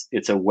that.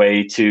 It's a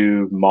way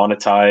to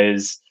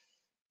monetize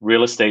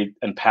real estate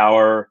and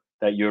power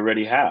that you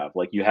already have.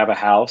 Like you have a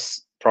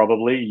house,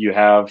 probably, you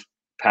have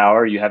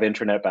power, you have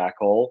internet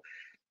backhaul.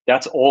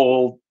 That's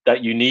all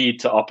that you need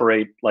to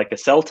operate like a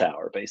cell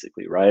tower,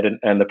 basically, right?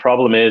 And the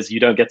problem is you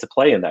don't get to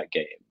play in that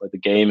game. Like the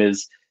game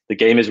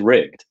is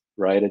rigged,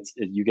 right?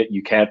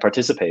 You can't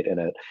participate in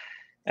it.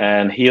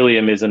 And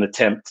Helium is an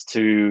attempt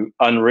to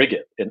unrig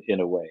it in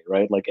a way,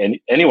 right? Like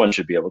anyone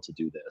should be able to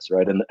do this,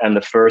 right? And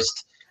the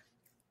first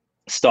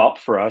stop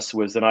for us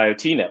was an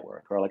IoT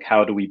network, or like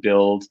how do we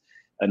build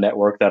a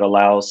network that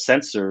allows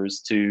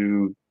sensors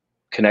to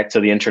connect to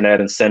the internet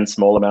and send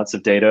small amounts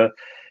of data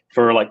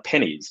for like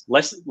pennies,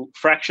 less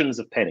fractions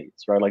of pennies,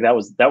 right? Like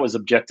that was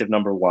objective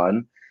number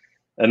one.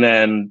 And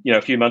then, you know,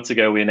 a few months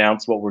ago, we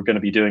announced what we're going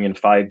to be doing in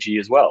 5G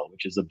as well,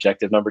 which is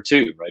objective number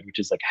 2, right? Which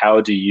is like,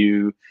 how do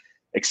you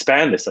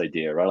expand this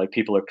idea, right? Like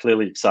people are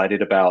clearly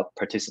excited about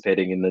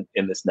participating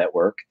in this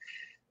network.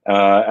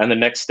 And the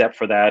next step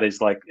for that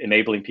is like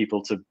enabling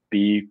people to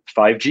be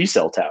 5G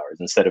cell towers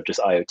instead of just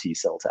IoT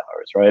cell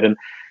towers, right?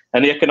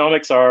 And the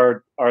economics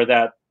are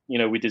that, you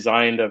know, we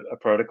designed a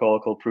protocol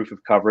called proof of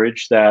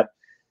coverage that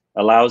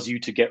allows you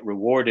to get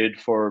rewarded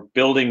for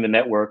building the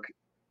network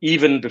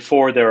even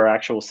before there are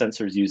actual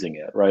sensors using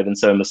it, right? And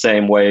so in the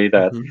same way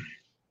that,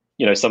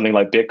 you know, something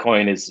like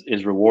Bitcoin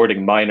is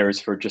rewarding miners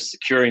for just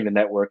securing the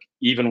network,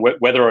 even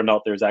whether or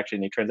not there's actually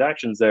any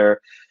transactions there,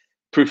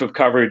 proof of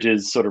coverage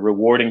is sort of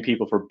rewarding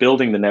people for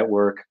building the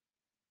network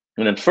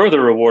and then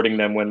further rewarding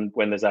them when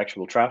there's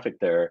actual traffic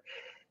there.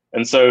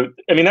 And so,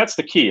 I mean, that's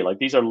the key. Like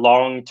these are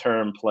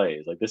long-term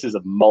plays. Like this is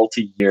a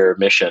multi-year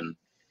mission.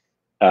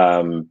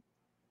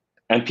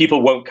 and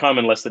people won't come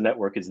unless the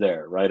network is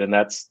there, right? And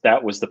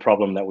that was the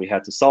problem that we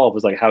had to solve,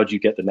 was like, how do you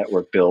get the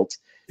network built?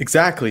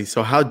 Exactly.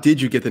 So how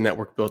did you get the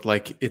network built?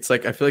 Like, it's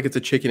like, I feel like it's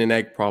a chicken and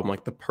egg problem,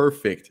 like the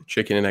perfect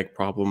chicken and egg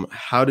problem.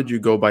 How did you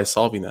go by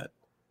solving that?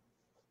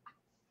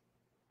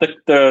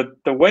 The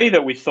way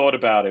that we thought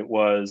about it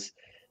was,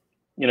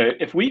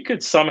 if we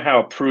could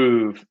somehow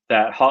prove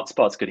that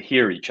hotspots could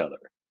hear each other,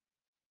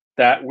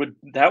 that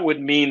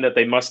would mean that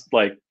there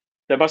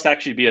must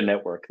actually be a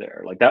network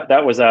there. Like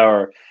that was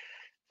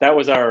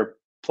our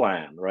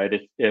plan,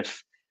 right?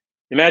 If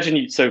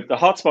imagine so the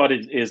hotspot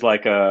is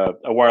like a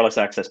wireless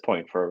access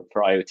point for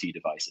IoT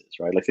devices,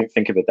 right? Like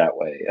think of it that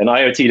way. And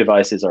IoT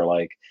devices are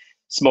like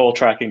small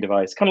tracking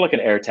device, kind of like an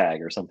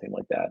AirTag or something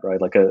like that, right?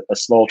 Like a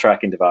small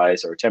tracking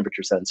device or a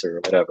temperature sensor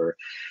or whatever.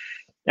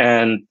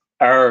 And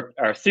our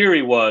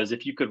theory was,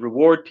 if you could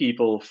reward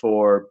people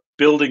for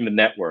building the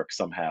network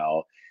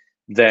somehow,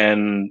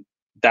 then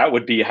that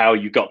would be how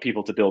you got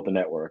people to build the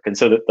network. And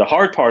so the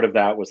hard part of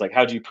that was like,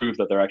 how do you prove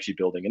that they're actually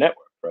building a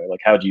network, right? Like,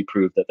 how do you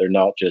prove that they're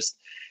not just,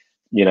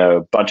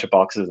 a bunch of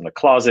boxes in a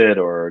closet,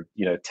 or,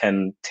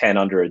 10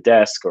 under a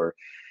desk,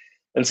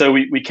 and so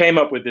we came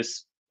up with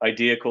this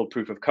idea called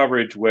proof of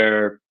coverage,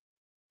 where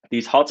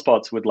these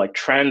hotspots would like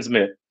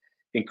transmit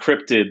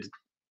encrypted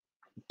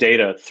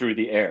data through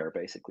the air,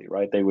 basically,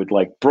 right? They would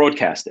like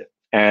broadcast it.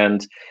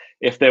 And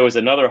if there was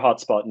another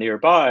hotspot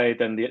nearby,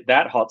 then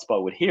that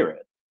hotspot would hear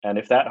it. And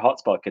if that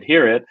hotspot could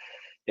hear it,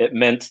 it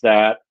meant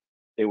that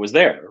it was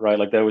there, right?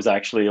 Like there was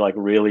actually like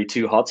really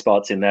 2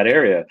 hotspots in that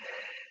area.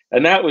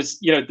 And that was,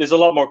 there's a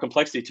lot more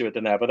complexity to it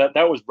than that, but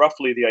that was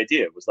roughly the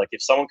idea. It was like,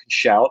 if someone can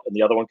shout and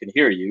the other one can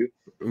hear you,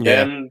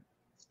 then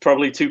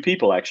probably 2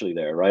 people actually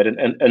there, right?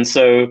 And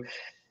so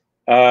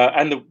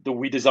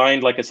we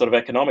designed like a sort of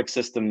economic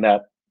system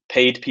that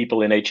paid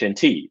people in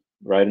HNT,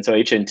 right? And so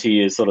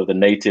HNT is sort of the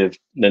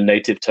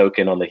native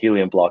token on the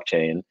Helium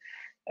blockchain.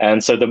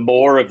 And so the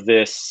more of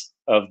this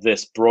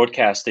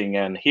broadcasting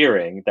and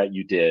hearing that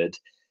you did,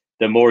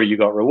 the more you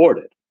got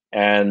rewarded.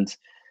 And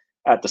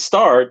at the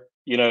start,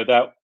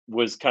 that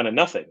was kind of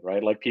nothing,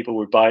 right? Like people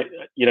would buy,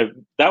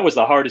 that was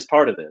the hardest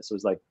part of this. It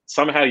was like,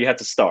 somehow you had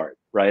to start,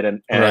 right?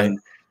 And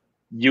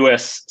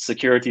US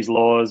securities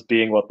laws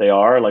being what they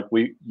are, like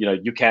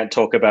you can't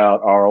talk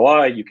about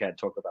ROI, you can't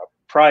talk about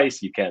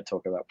price, you can't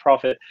talk about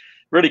profit,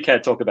 really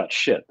can't talk about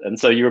shit. And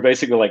so you were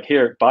basically like,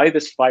 here, buy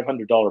this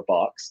 $500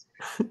 box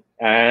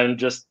and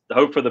just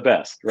hope for the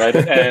best, right?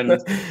 And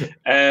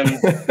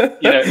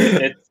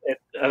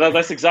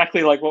that's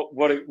exactly like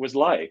what it was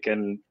like.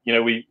 And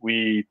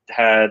we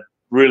had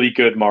really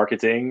good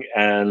marketing,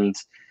 and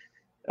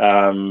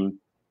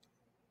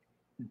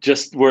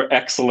just were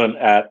excellent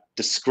at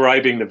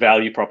describing the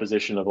value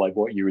proposition of like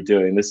what you were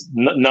doing.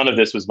 None of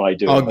this was my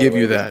doing. I'll give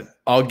you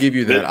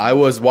that. I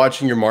was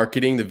watching your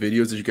marketing, the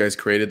videos that you guys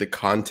created, the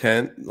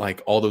content,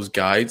 like all those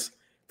guides.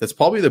 That's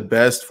probably the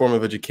best form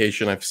of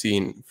education I've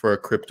seen for a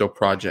crypto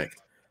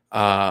project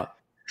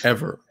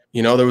ever.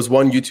 There was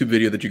one YouTube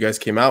video that you guys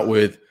came out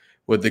with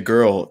the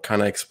girl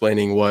kind of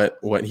explaining what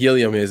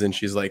Helium is, and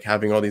she's like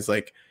having all these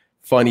like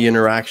funny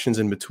interactions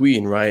in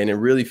between, right? And it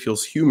really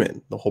feels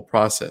human, the whole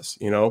process,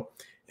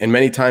 And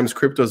many times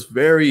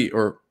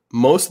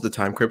most of the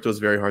time, crypto is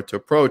very hard to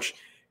approach.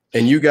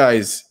 And you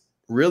guys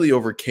really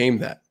overcame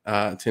that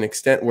to an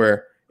extent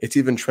where it's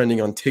even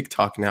trending on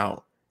TikTok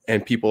now,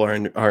 and people are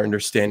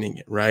understanding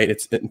it, right?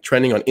 It's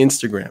trending on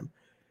Instagram.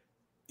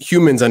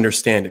 Humans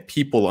understand it.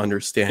 People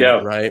understand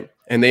it, right?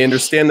 And they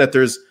understand that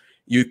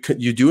you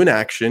do an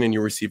action and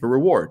you receive a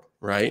reward,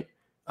 right?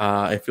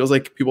 It feels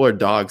like people are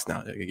dogs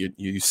now.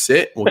 You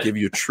sit, we'll give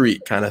you a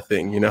treat, kind of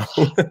thing,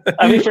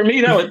 I mean, for me,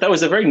 that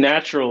was a very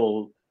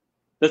natural.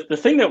 The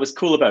thing that was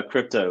cool about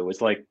crypto was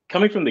like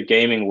coming from the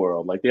gaming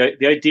world, like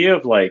the idea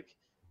of like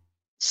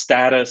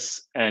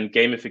status and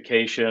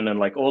gamification and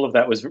like all of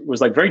that was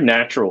like very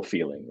natural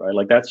feeling, right?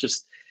 Like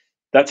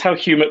that's how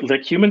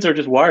humans are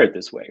just wired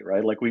this way,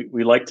 right? Like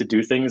we like to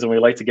do things and we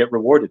like to get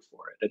rewarded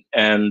for it.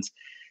 And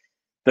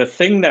the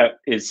thing that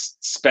is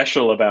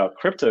special about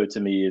crypto to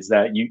me is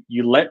that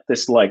you let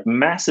this like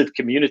massive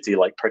community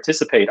like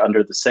participate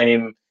under the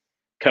same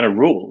kind of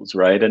rules,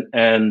 right?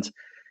 And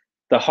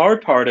the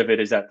hard part of it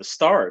is at the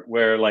start,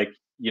 where like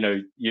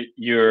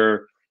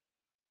you're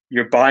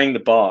buying the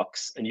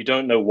box and you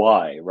don't know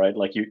why, right?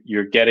 Like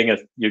you're getting a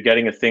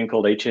thing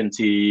called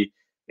HNT.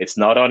 It's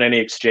not on any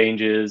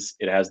exchanges.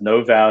 It has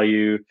no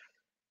value,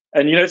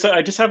 and so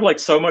I just have like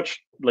so much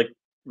like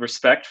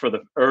respect for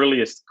the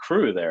earliest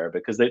crew there,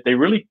 because they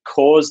really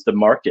caused the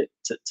market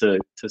to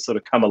sort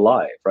of come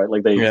alive, right?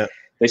 Like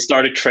they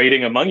started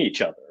trading among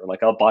each other.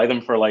 Like I'll buy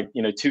them for like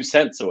 2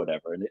 cents or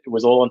whatever, and it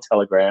was all on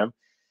Telegram.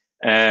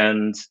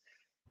 And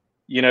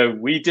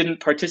we didn't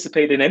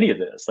participate in any of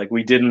this. Like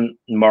we didn't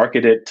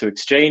market it to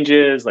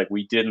exchanges. Like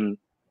we didn't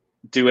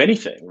do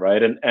anything,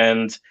 right?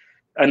 And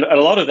a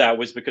lot of that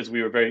was because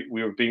we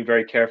were being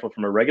very careful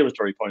from a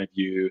regulatory point of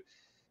view,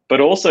 but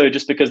also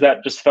just because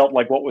that just felt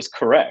like what was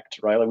correct,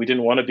 right? Like we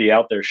didn't want to be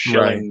out there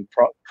shilling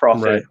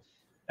profit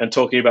and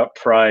talking about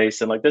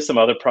price. And like there's some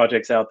other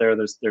projects out there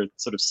they're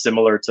sort of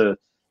similar to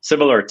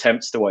similar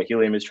attempts to what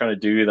Helium is trying to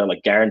do that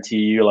like guarantee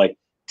you like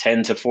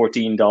 $10 to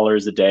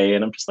 $14 a day.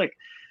 And I'm just like,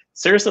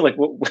 seriously, like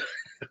what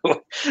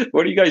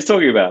what are you guys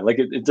talking about? Like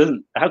it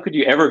doesn't, how could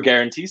you ever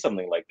guarantee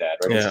something like that?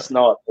 Right. Yeah. It's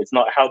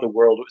not how the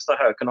world, it's not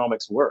how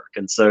economics work.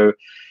 And so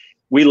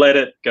we let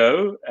it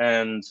go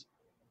and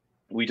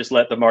we just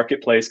let the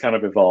marketplace kind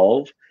of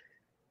evolve.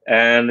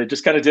 And it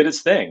just kind of did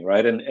its thing,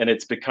 right? And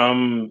it's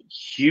become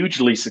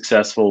hugely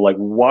successful, like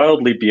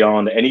wildly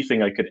beyond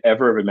anything I could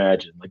ever have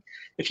imagined. Like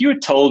if you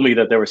had told me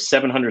that there were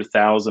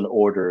 700,000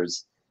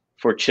 orders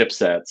for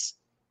chipsets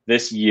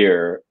this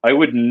year, I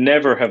would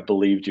never have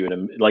believed you.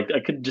 And like I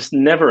could just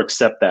never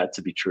accept that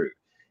to be true.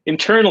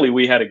 Internally,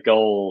 we had a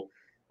goal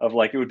of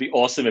like, it would be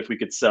awesome if we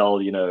could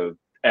sell, you know,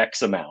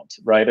 X amount,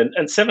 right?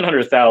 And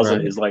 700,000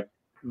 right. is like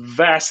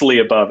vastly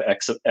above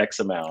X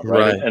amount,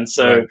 right? And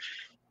so right.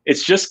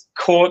 it's just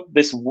caught,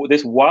 this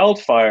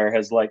wildfire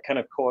has like kind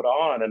of caught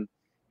on. And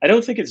I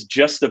don't think it's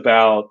just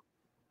about,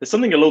 there's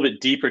something a little bit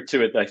deeper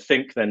to it, I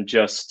think, than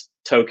just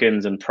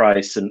tokens and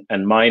price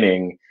and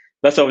mining.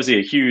 That's obviously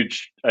a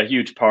huge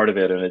part of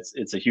it, and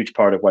it's a huge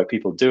part of why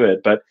people do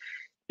it. But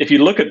if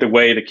you look at the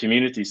way the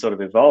community sort of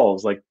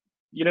evolves, like,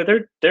 you know,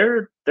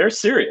 they're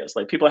serious.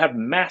 Like people have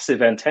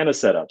massive antenna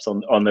setups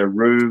on their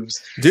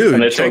roofs.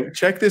 Dude,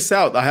 check this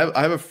out. I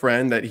have a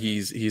friend that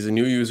he's a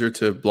new user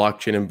to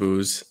Blockchain and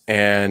Booze,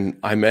 and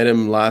I met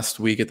him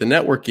last week at the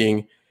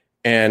networking,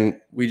 and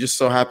we just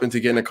so happened to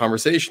get in a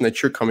conversation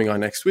that you're coming on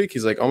next week.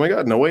 He's like, "Oh my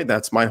God, no way,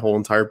 that's my whole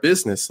entire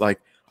business. Like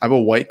I have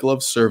a white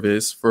glove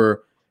service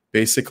for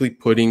basically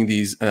putting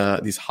these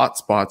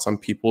hotspots on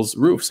people's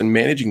roofs and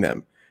managing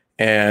them.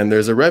 And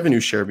there's a revenue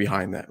share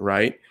behind that,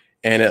 right?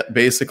 And it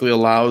basically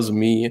allows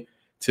me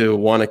to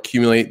want to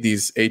accumulate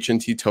these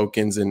HNT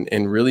tokens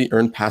and really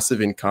earn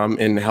passive income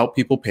and help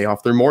people pay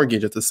off their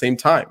mortgage at the same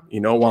time, you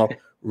know, while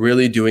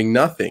really doing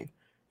nothing,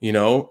 you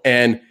know?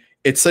 And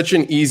it's such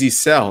an easy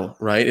sell,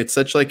 right? It's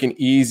such like an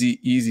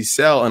easy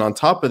sell. And on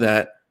top of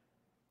that,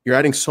 you're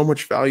adding so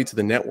much value to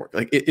the network.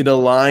 Like it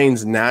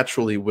aligns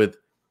naturally with,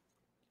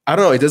 I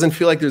don't know, it doesn't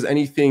feel like there's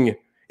anything,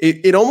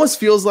 it almost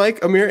feels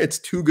like, Amir, it's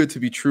too good to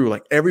be true.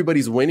 Like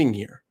everybody's winning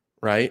here,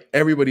 right?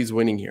 Everybody's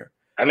winning here.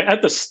 I mean,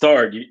 at the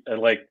start,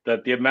 like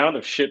the amount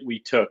of shit we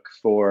took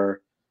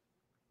for,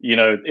 you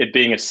know, it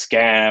being a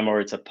scam or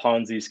it's a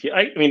Ponzi scheme.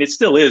 I mean, it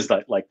still is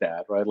like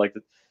that, right? Like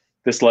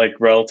this like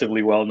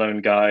relatively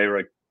well-known guy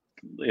like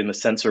in the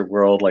sensor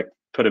world, like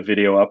put a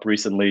video up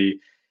recently.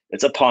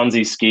 It's a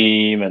Ponzi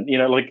scheme. And, you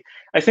know, like,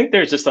 I think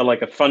there's just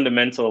a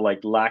fundamental like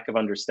lack of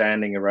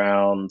understanding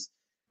around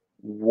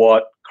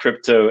what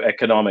crypto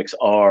economics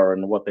are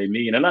and what they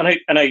mean. And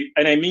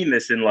I mean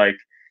this in like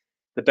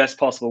the best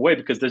possible way,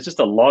 because there's just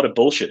a lot of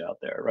bullshit out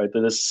there, right?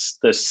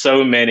 There's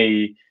so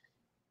many,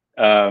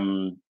 there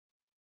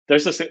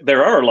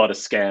are a lot of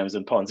scams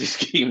and Ponzi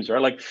schemes,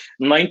 right? Like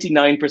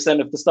 99%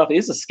 of the stuff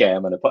is a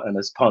scam and a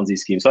Ponzi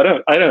scheme. So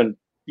I don't,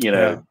 you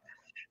know, yeah.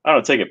 I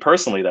don't take it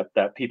personally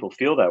that people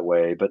feel that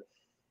way, but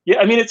yeah,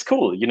 I mean, it's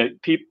cool. You know,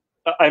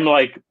 I'm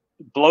like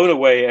blown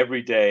away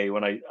every day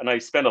when I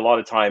spend a lot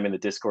of time in the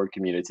Discord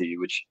community,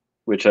 which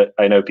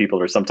I know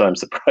people are sometimes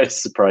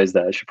surprised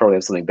that I should probably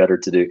have something better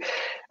to do.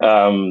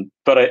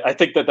 But I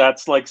think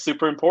that's like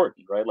super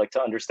important, right? Like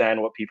to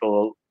understand what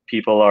people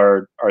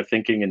are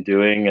thinking and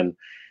doing. And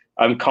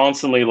I'm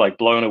constantly like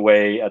blown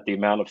away at the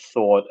amount of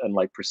thought and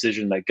like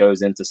precision that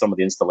goes into some of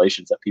the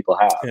installations that people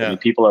have. Yeah. I mean,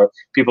 people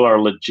are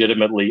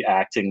legitimately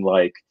acting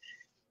like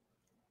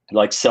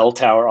cell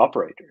tower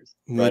operators,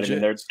 right? I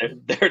mean,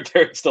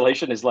 their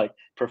installation is like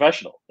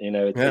professional. You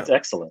know, it's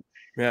excellent.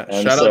 Yeah.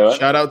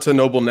 Shout out to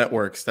Noble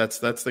Networks. That's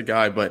the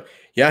guy. But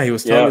yeah, he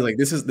was telling me like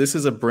this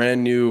is a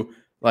brand new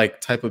like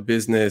type of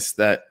business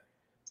that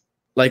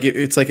like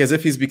it's like as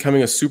if he's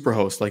becoming a super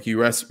host. Like you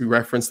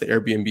referenced the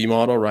Airbnb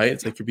model, right?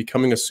 It's like you're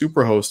becoming a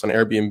super host on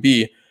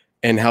Airbnb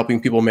and helping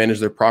people manage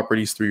their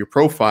properties through your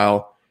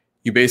profile.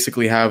 You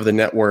basically have the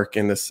network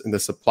and the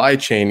supply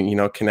chain, you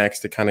know, connects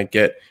to kind of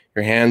get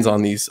your hands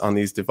on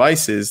these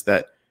devices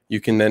that you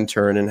can then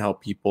turn and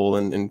help people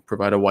and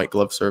provide a white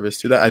glove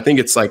service to that. I think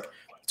it's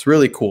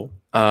really cool.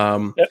 I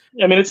mean,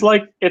 it's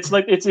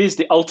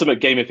the ultimate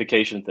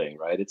gamification thing,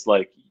 right? It's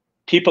like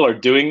people are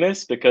doing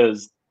this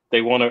because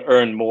they want to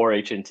earn more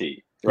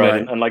HNT,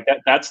 right? And like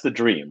that's the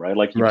dream, right?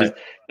 Like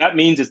that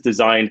means it's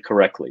designed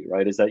correctly,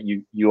 right? Is that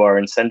you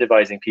are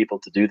incentivizing people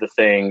to do the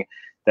thing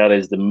that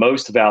is the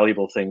most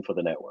valuable thing for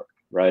the network,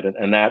 right?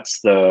 And that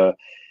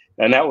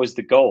was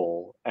the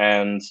goal.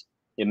 And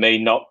it may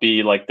not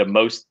be like the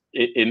most.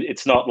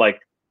 It's not like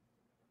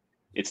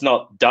it's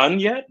not done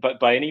yet, but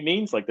by any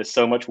means, like there's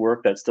so much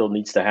work that still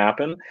needs to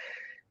happen.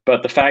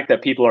 But the fact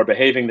that people are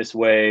behaving this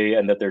way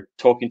and that they're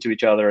talking to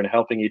each other and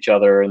helping each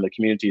other and the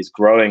community is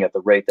growing at the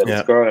rate that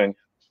it's growing.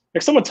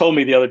 Like someone told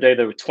me the other day,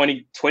 there were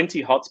 20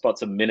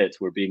 hotspots a minute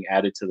were being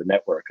added to the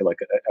network, like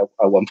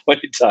at one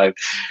point in time.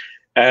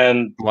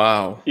 And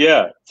wow.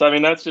 Yeah. So, I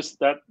mean, that's just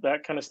that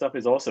kind of stuff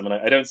is awesome. And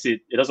I don't see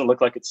it doesn't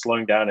look like it's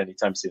slowing down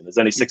anytime soon. There's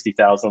only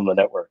 60,000 on the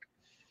network.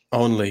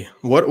 Only.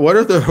 What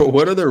are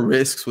the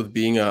risks with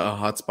being a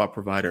hotspot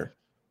provider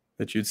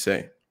that you'd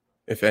say,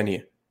 if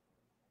any?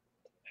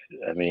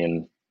 I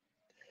mean,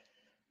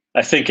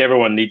 I think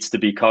everyone needs to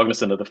be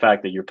cognizant of the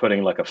fact that you're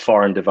putting like a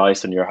foreign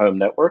device in your home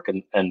network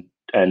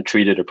and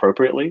treat it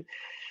appropriately.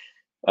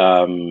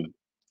 And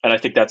I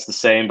think that's the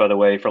same, by the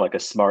way, for like a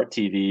smart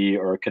TV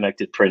or a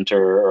connected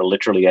printer or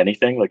literally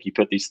anything. Like you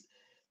put these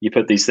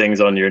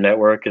things on your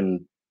network,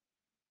 and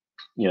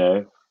you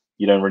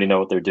don't really know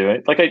what they're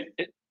doing. Like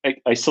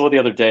I saw the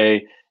other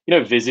day,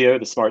 Vizio,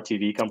 the smart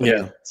TV company,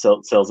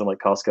 sells in like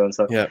Costco and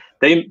stuff. Yeah.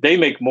 They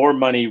make more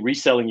money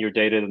reselling your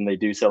data than they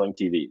do selling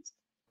TVs.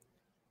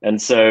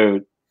 And so,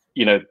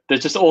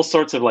 there's just all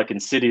sorts of like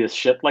insidious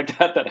shit like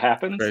that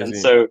happens. Crazy. And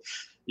so,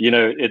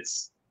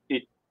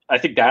 I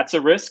think that's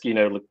a risk.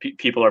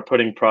 People are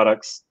putting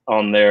products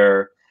on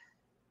their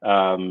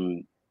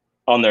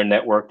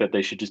network that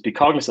they should just be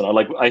cognizant of.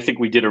 Like, I think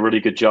we did a really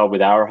good job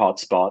with our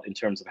hotspot in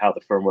terms of how the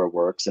firmware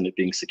works and it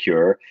being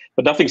secure,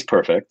 but nothing's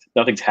perfect.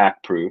 Nothing's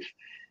hack proof.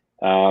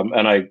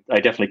 And I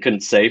definitely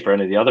couldn't say for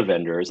any of the other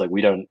vendors, like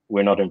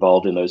we're not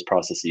involved in those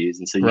processes.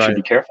 And so you should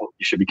be careful.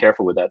 You should be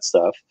careful with that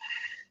stuff.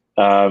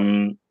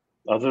 Other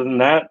than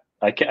that,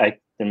 I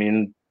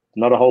mean,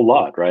 not a whole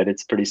lot, right?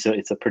 It's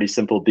a pretty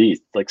simple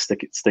beast. Like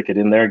stick it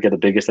in there, get the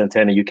biggest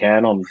antenna you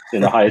can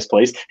in the highest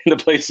place,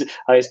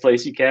 highest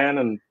place you can,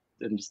 and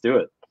just do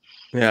it.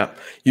 Yeah,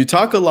 you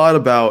talk a lot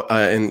about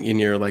in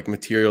your like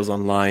materials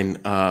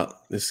online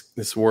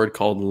this word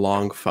called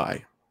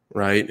LongFi,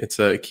 right? It's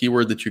a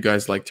keyword that you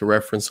guys like to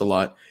reference a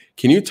lot.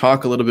 Can you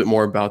talk a little bit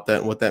more about that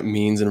and what that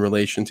means in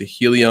relation to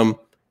Helium,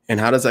 and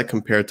how does that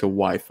compare to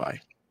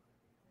Wi-Fi?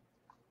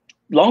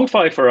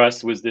 LongFi for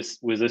us was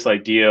this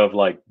idea of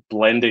like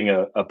blending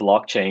a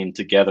blockchain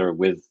together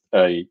with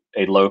a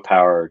low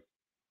power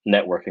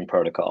networking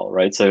protocol,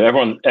 right? So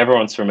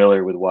everyone's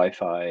familiar with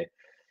Wi-Fi,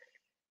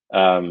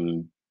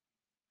 and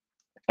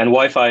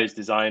Wi-Fi is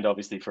designed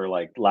obviously for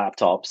like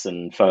laptops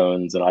and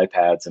phones and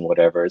iPads and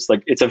whatever.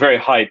 It's a very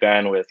high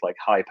bandwidth, like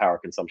high power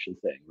consumption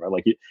thing, right?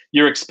 Like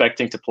you're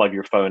expecting to plug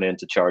your phone in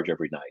to charge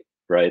every night,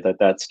 right?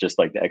 That's just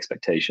like the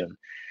expectation.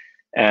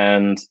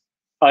 And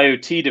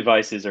IoT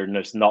devices are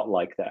just not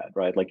like that,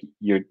 right? Like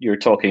you're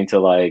talking to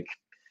like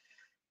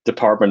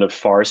Department of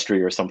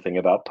Forestry or something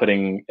about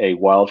putting a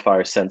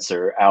wildfire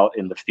sensor out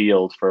in the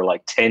field for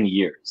like 10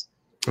 years,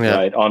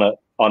 right?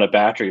 On a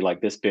battery like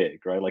this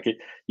big, right? Like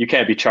you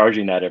can't be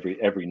charging that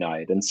every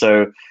night. And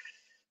so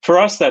for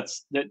us,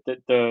 that's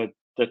the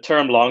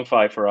term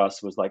LongFi for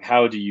us was like,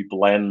 how do you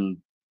blend?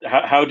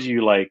 How do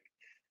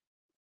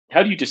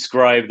you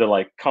describe the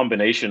like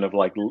combination of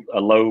like a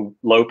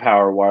low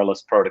power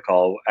wireless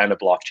protocol and a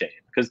blockchain?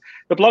 Because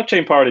the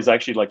blockchain part is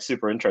actually like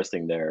super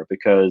interesting there,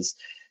 because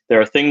there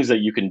are things that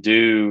you can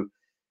do.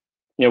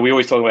 We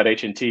always talk about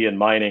HNT and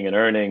mining and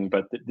earning,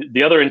 but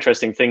the other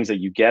interesting things that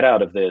you get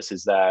out of this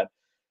is that,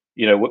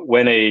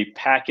 when a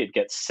packet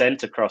gets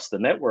sent across the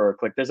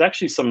network, like there's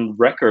actually some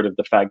record of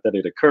the fact that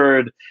it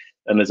occurred,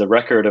 and there's a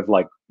record of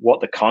like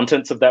what the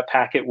contents of that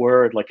packet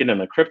were, like in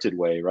an encrypted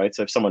way, right?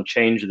 So if someone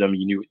changed them,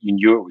 you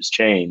knew it was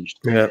changed.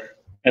 Yeah.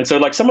 And so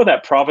like some of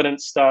that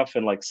provenance stuff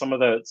and like some of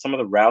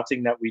the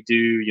routing that we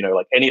do,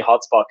 like any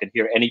hotspot can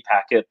hear any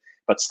packet,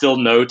 but still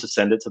know to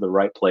send it to the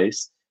right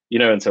place,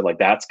 and so like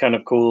that's kind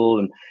of cool.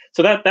 And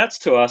so that's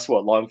to us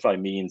what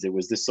LongFi means. It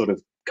was this sort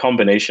of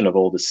combination of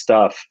all this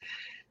stuff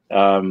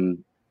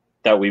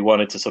that we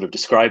wanted to sort of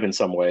describe in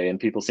some way, and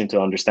people seem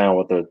to understand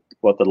what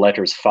the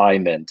letters Phi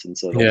meant, and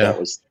so that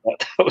was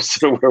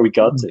sort of where we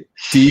got to.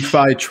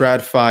 DeFi,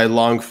 TradFi,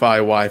 LongFi,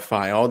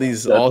 Wi-Fi, all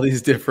these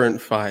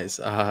different Phis.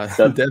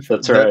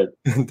 That's right.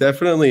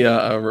 Definitely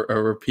a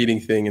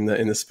repeating thing in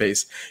the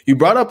space. You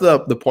brought up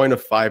the point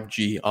of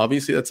 5G.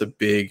 Obviously, that's a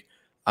big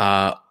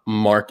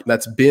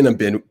that's been a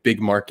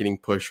big marketing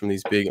push from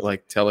these big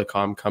like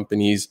telecom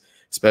companies,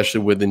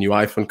 especially with the new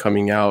iPhone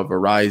coming out,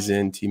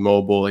 Verizon,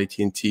 T-Mobile,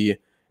 AT&T,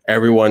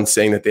 everyone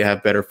saying that they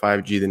have better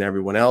 5G than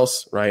everyone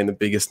else, right? And the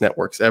biggest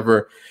networks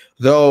ever.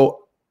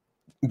 Though,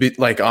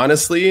 like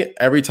honestly,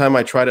 every time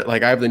I try to,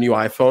 like I have the new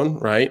iPhone,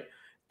 right?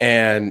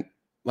 And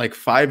like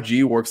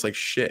 5G works like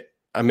shit.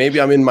 Maybe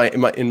I'm in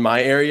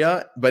my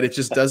area, but it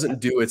just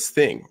doesn't do its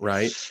thing,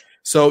 right?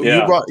 So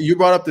you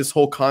brought up this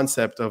whole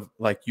concept of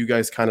like you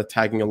guys kind of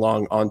tagging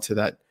along onto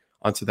that,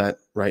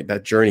 right?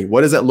 That journey. What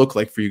does that look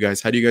like for you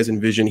guys? How do you guys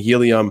envision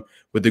Helium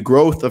with the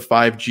growth of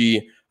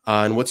 5G,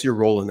 and what's your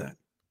role in that?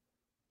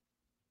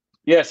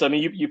 Yes, I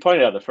mean you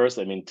pointed out the first.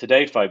 I mean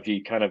today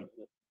 5G kind of,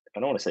 I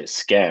don't want to say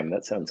scam.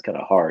 That sounds kind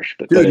of harsh,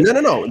 but dude,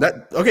 no.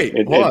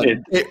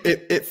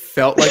 It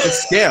felt like a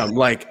scam.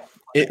 Like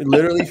it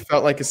literally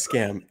felt like a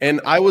scam.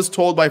 And I was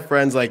told by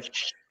friends like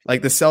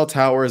the cell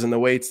towers and the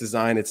way it's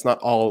designed, it's not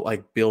all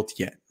like built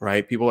yet,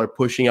 right? People are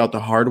pushing out the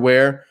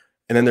hardware,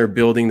 and then they're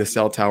building the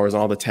cell towers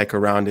and all the tech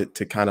around it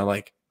to kind of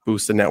like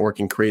boost the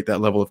network and create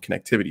that level of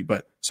connectivity.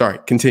 But sorry,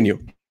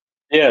 continue.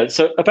 Yeah,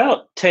 so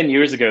about 10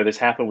 years ago, this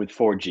happened with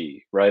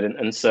 4G, right?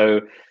 And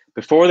so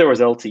before there was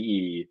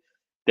LTE,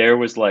 there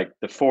was like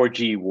the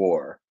 4G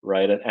war,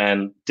 right?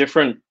 And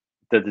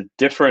the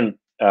different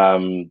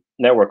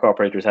network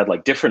operators had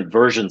like different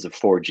versions of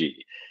 4G.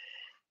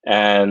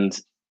 And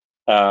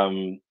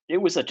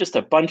just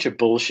a bunch of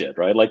bullshit,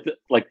 right?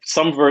 Like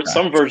some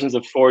versions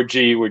of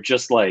 4G were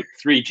just like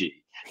 3G,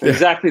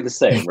 exactly the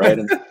same, right?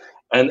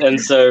 And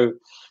so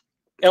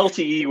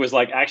LTE was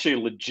like actually a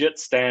legit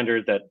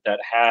standard that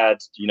had,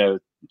 you know,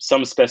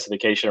 some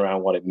specification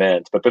around what it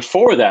meant. But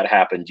before that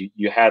happened,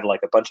 you had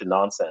like a bunch of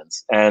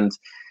nonsense. And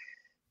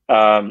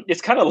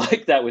it's kind of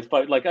like that with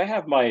like I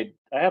have an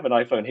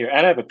iPhone here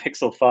and I have a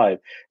Pixel 5.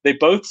 They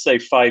both say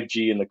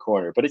 5G in the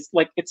corner, but it's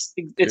like it's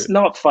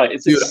not 5.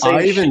 It's Dude, the same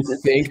I even shit.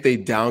 think they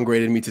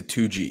downgraded me to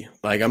 2G.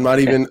 Like I'm not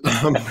even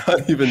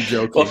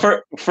joking.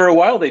 Well, for a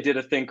while they did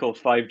a thing called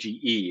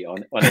 5GE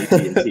on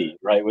AT&T,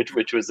 right? Which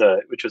was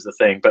a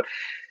thing. But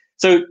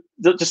so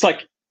just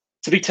like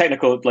to be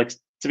technical, like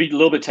to be a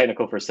little bit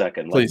technical for a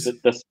second, like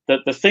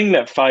the thing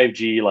that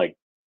 5G like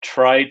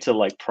tried to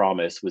like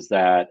promise was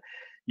that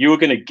you were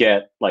going to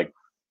get like,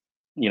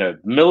 you know,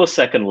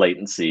 millisecond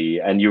latency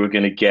and you were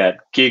going to get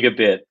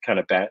gigabit kind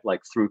of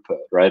like throughput,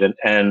 right?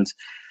 And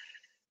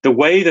the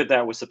way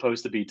that was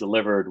supposed to be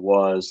delivered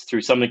was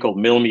through something called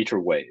millimeter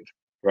wave,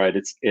 right?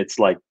 It's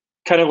like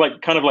kind of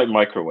like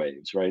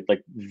microwaves, right?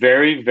 Like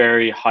very,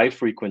 very high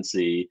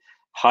frequency,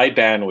 high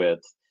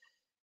bandwidth.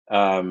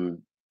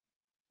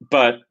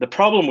 But the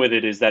problem with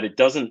it is that it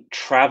doesn't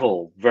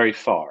travel very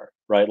far,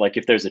 right? Like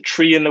if there's a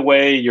tree in the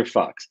way, you're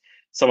fucked.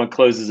 Someone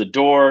closes a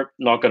door,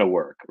 not going to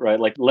work, right?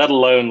 Like let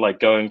alone like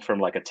going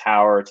from like a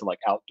tower to like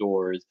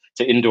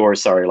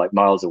indoors, like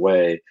miles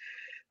away.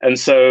 And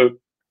so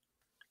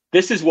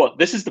this is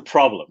the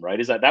problem, right?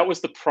 Is that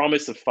was the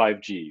promise of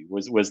 5G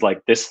was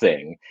like this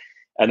thing.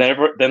 And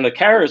then the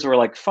carriers were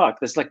like, fuck,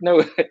 there's like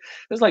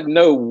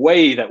no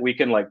way that we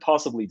can like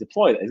possibly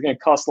deploy that. It's going to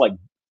cost like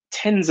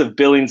tens of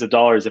billions of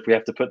dollars if we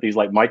have to put these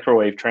like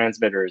microwave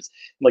transmitters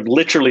like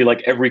literally like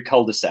every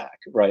cul-de-sac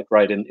right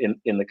in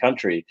the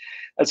country.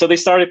 And so they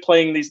started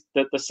playing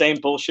the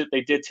same bullshit they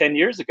did 10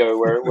 years ago,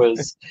 where it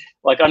was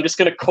like, I'm just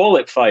going to call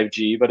it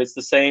 5G, but it's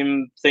the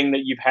same thing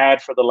that you've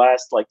had for the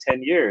last like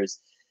 10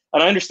 years.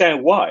 And I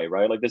understand why,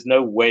 right? Like there's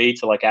no way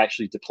to like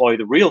actually deploy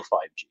the real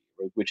 5G,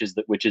 right? which is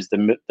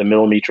the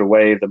millimeter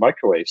wave, the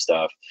microwave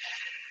stuff.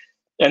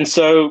 And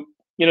so,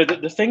 you know,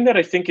 the thing that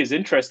I think is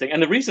interesting,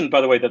 and the reason,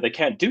 by the way, that they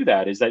can't do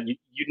that is that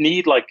you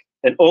need like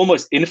an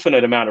almost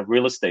infinite amount of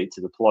real estate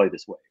to deploy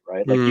this way,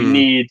 right? Like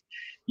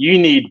you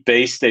need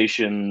base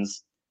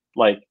stations.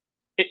 Like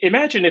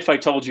imagine if I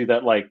told you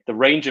that like the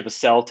range of a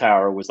cell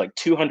tower was like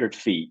 200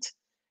 feet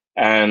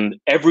and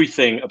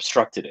everything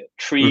obstructed it.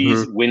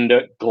 Trees,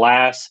 window,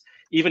 glass,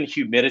 even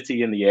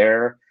humidity in the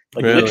air,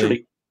 like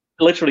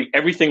literally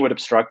everything would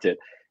obstruct it.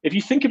 If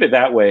you think of it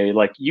that way,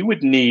 like you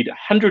would need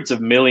hundreds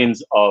of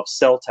millions of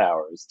cell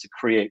towers to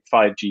create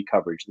 5G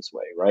coverage this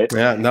way, right?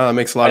 Yeah, no, that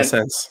makes a lot of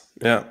sense.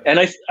 Yeah. And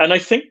I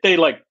think they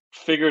like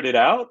figured it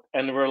out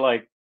and we're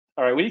like,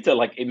 all right, we need to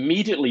like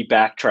immediately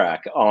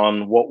backtrack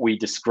on what we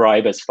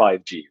describe as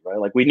 5G, right?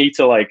 Like we need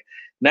to like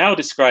now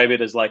describe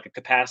it as like a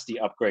capacity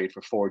upgrade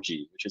for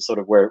 4G, which is sort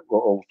of or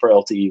for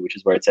LTE, which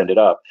is where it's ended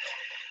up.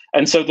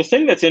 And so the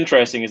thing that's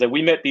interesting is that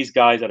we met these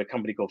guys at a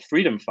company called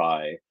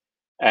FreedomFi,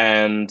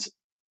 and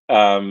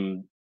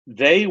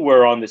they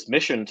were on this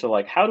mission to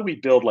like, how do we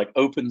build like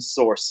open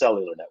source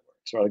cellular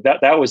networks, right?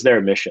 Like that was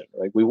their mission,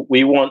 right?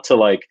 We want to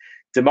like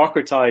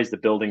democratize the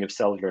building of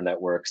cellular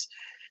networks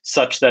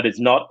such that it's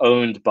not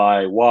owned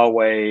by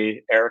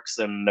Huawei,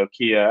 Ericsson,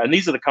 Nokia. And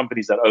these are the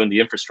companies that own the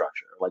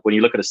infrastructure. Like when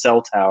you look at a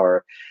cell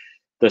tower,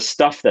 the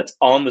stuff that's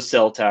on the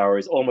cell tower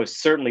is almost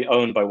certainly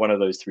owned by one of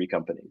those three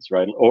companies,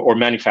 right? Or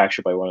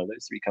manufactured by one of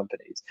those three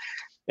companies.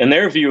 And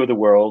their view of the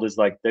world is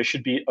like there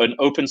should be an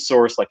open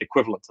source like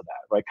equivalent to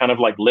that, right? Kind of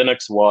like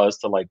Linux was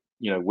to like,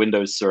 you know,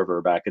 Windows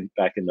Server back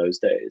in those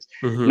days.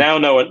 Now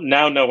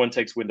no one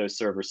takes Windows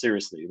Server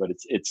seriously, but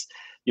it's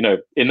you know,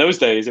 in those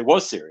days it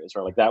was serious,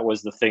 right? Like that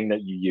was the thing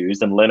that you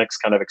used, and Linux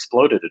kind of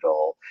exploded it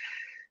all.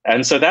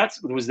 And so that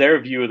was their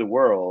view of the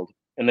world,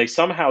 and they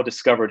somehow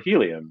discovered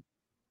helium.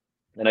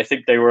 And I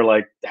think they were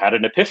like had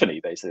an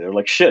epiphany. Basically, they're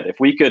like, shit. If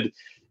we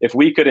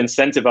could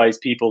incentivize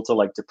people to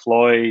like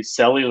deploy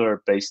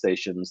cellular base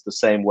stations the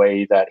same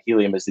way that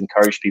helium has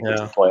encouraged people to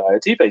deploy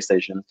IoT base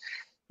stations,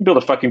 build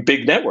a fucking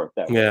big network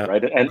that way,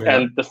 right?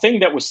 And the thing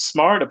that was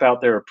smart about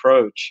their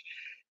approach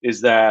is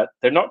that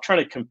they're not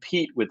trying to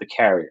compete with the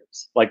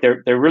carriers. Like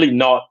they're really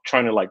not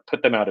trying to like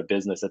put them out of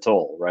business at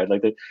all, right?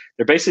 Like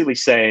they're basically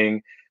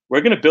saying, we're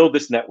going to build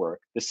this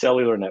network, this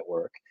cellular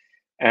network.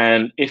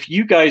 And if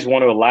you guys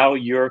want to allow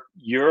your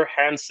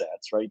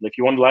handsets, right, if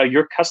you want to allow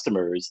your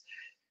customers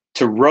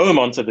to roam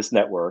onto this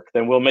network,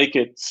 then we'll make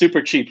it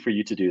super cheap for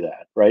you to do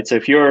that, right? So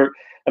if you're,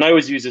 and I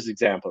always use this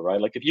example, right?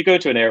 Like if you go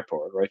to an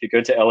airport, right, if you go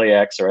to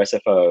LAX or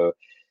SFO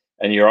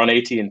and you're on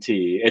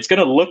AT&T, it's going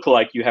to look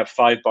like you have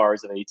 5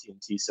 bars of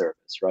AT&T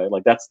service, right?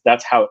 Like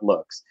that's how it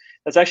looks.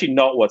 That's actually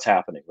not what's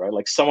happening, right?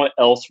 Like someone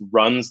else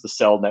runs the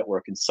cell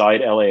network inside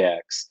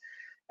LAX.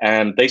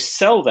 And they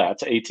sell that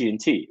to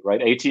AT&T,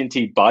 right?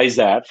 AT&T buys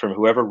that from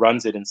whoever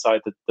runs it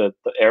inside the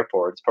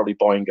airport. It's probably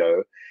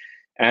Boingo.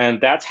 And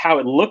that's how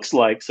it looks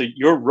like. So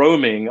you're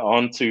roaming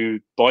onto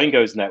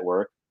Boingo's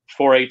network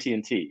for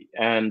AT&T.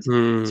 And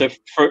Hmm. so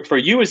for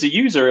you as a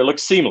user, it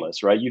looks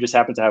seamless, right? You just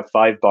happen to have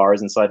 5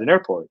 bars inside an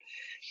airport.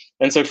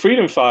 And so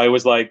FreedomFi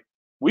was like,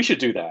 we should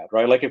do that,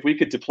 right? Like if we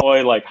could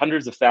deploy like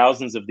hundreds of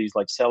thousands of these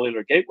like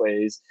cellular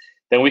gateways,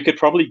 then we could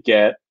probably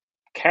get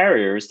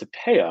carriers to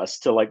pay us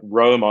to like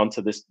roam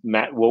onto this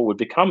what would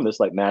become this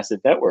like massive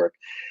network.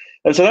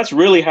 And so that's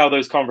really how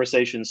those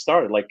conversations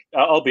started. Like,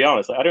 I'll be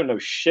honest, I don't know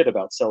shit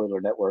about cellular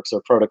networks or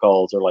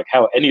protocols or like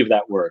how any of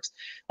that works.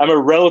 I'm a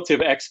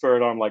relative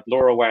expert on like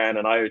LoRaWAN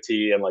and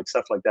IoT and like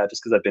stuff like that,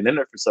 just because I've been in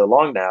it for so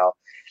long now.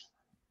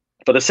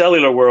 But the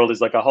cellular world is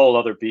like a whole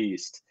other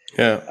beast.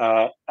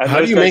 Yeah. How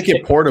do you make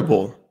it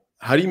portable?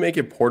 How do you make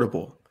it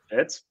portable?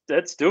 It's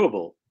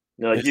doable.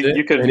 You know, like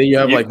you could, and then you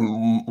have like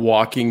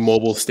walking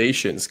mobile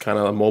stations, kind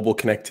of a mobile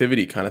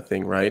connectivity kind of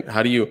thing, right?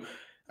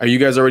 Are you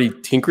guys already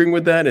tinkering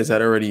with that? Is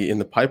that already in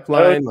the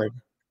pipeline? Like,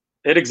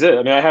 it exists.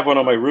 I mean, I have one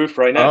on my roof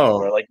right now.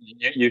 Where, like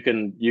you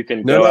can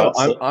go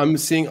out. I'm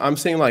saying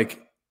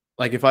like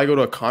if I go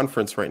to a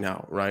conference right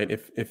now, right?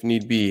 If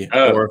need be,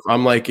 or if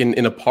I'm like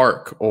in a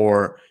park,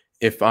 or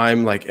if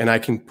I'm like, and I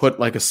can put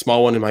like a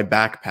small one in my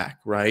backpack,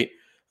 right?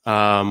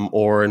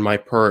 Or in my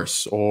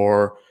purse,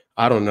 or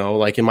I don't know,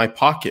 like in my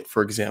pocket,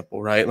 for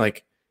example, right?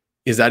 Like,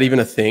 is that even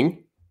a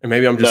thing? Or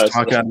maybe I'm just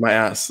talking out of my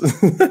ass.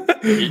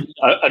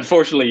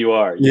 Unfortunately, you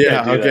are.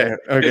 Okay.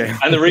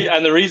 And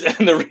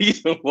the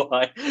reason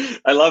why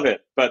I love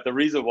it, but the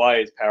reason why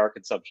is power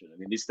consumption. I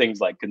mean, these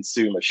things like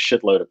consume a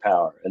shitload of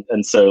power,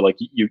 and so like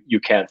you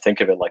can't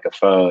think of it like a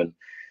phone.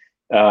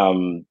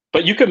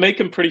 But you can make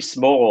them pretty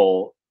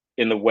small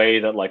in the way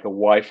that like a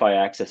Wi-Fi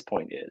access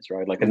point is,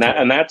 right? Like,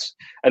 and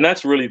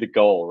that's really the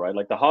goal, right?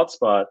 Like the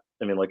hotspot.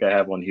 I mean, like I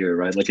have one here,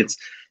 right? Like it's,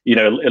 you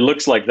know, it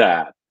looks like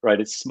that. Right,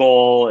 it's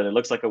small and it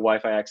looks like a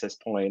Wi-Fi access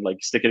point.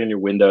 Like, stick it in your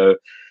window,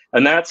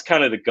 and that's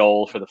kind of the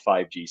goal for the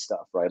 5G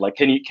stuff, right? Like,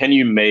 can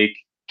you make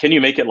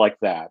it like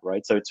that,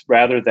 right? So it's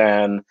rather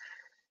than,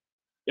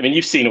 I mean,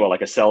 you've seen what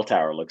like a cell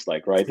tower looks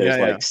like, right?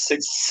 There's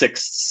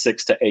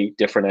six to 8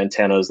 different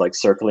antennas like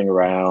circling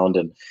around,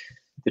 and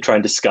they try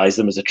and disguise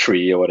them as a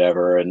tree or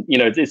whatever. And you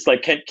know, it's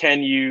like,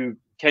 can you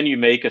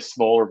make a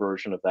smaller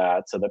version of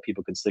that so that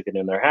people can stick it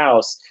in their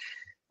house?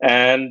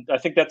 And I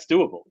think that's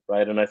doable,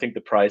 right? And I think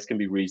the price can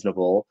be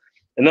reasonable.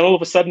 And then all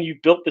of a sudden, you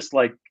built this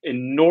like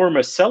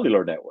enormous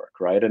cellular network,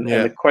 right? And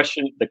the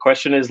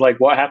question is like,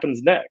 what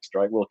happens next,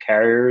 right? Will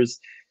carriers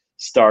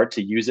start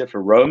to use it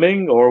for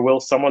roaming, or will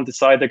someone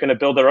decide they're going to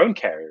build their own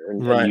carrier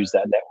and use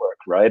that network,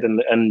 right?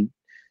 And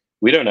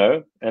we don't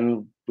know,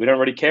 and we don't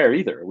really care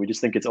either. We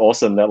just think it's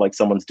awesome that like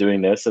someone's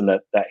doing this, and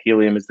that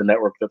Helium is the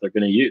network that they're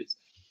going to use.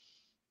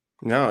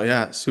 No,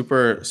 yeah,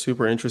 super,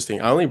 super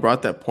interesting. I only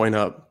brought that point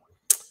up,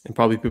 and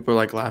probably people are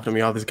like laughing at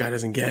me. Oh, this guy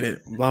doesn't get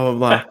it. Blah blah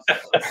blah.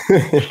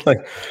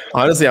 Like,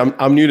 honestly,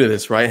 I'm new to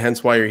this, right?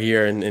 Hence why you're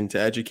here, and to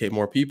educate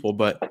more people.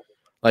 But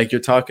like,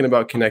 you're talking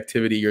about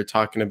connectivity. You're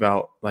talking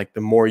about like the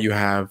more you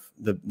have,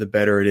 the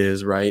better it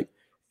is, right?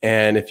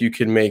 And if you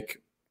can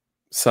make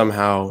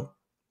somehow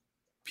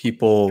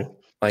people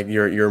like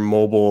your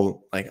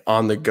mobile, like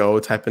on the go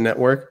type of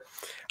network.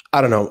 I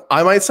don't know.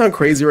 I might sound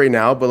crazy right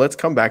now, but let's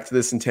come back to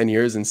this in 10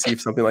 years and see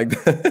if something like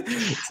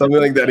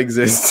that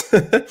exists.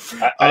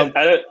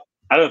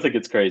 I don't think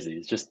it's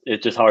crazy.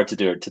 It's just hard to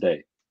do it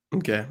today.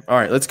 Okay. All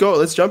right. Let's go.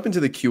 Let's jump into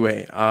the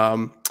QA.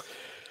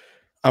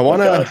 I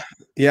want to.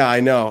 Yeah, I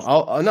know.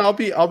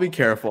 I'll be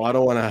careful. I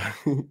don't want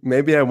to.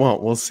 Maybe I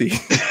won't. We'll see.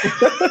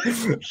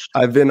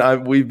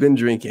 We've been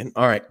drinking.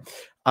 All right.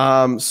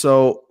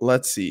 So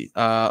let's see.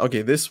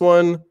 Okay. This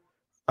one,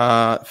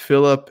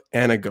 Philip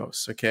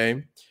Anagos.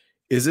 Okay.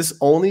 Is this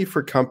only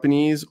for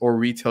companies or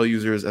retail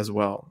users as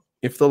well?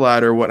 If the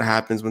latter, what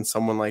happens when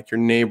someone like your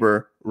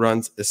neighbor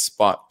runs a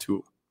spot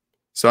tool?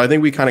 So I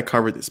think we kind of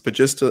covered this, but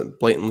just to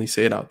blatantly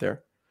say it out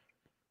there.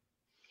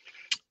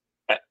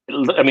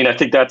 I mean, I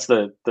think that's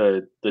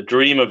the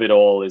dream of it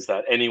all, is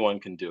that anyone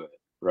can do it,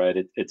 right?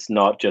 It's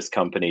not just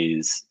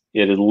companies.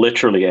 It is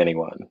literally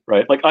anyone,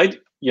 right? Like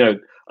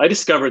I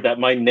discovered that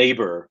my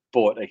neighbor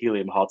bought a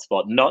Helium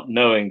hotspot, not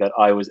knowing that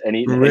I was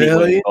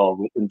really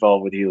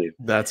involved with Helium.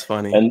 That's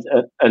funny.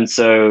 And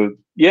so,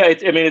 yeah,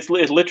 it's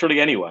literally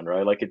anyone,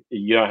 right? Like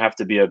you don't have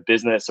to be a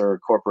business or a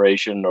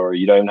corporation, or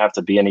you don't have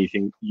to be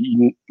anything.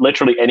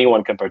 Literally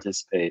anyone can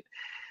participate.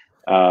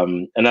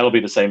 And that'll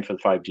be the same for the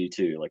 5G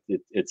too. Like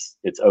it's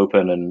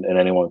open, and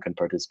anyone can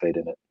participate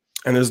in it.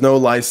 And there's no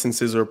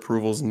licenses or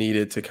approvals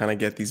needed to kind of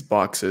get these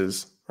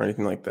boxes or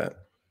anything like that.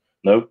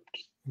 Nope.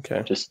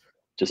 Okay.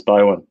 Just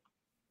buy one.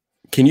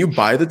 Can you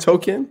buy the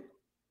token?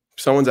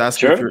 Someone's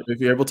asking if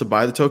you're able to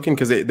buy the token,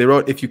 because they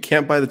wrote, if you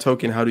can't buy the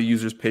token, how do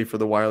users pay for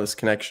the wireless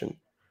connection?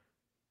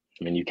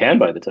 I mean, you can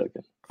buy the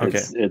token.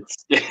 Okay.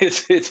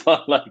 It's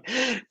on like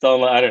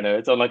I don't know.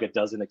 It's on like a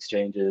dozen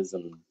exchanges,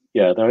 and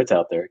yeah, no, it's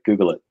out there.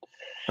 Google it.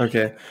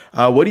 Okay.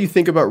 What do you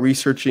think about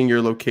researching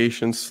your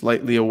location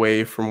slightly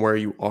away from where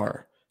you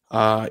are,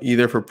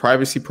 either for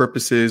privacy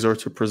purposes or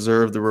to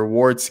preserve the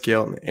reward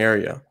scale in the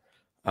area?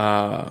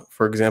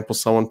 For example,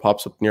 someone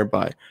pops up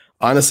nearby.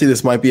 Honestly,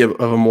 this might be of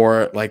a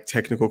more like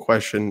technical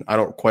question. I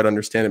don't quite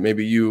understand it.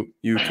 Maybe you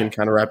can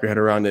kind of wrap your head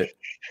around it.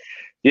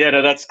 Yeah,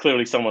 no, that's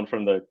clearly someone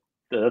from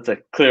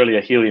clearly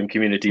a Helium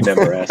community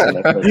member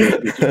asking that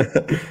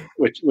question,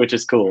 which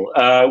is cool.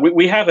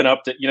 We have an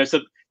update, so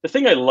the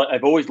thing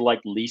I've always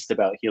liked least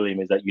about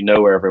Helium is that you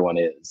know where everyone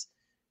is.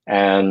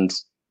 And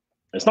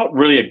it's not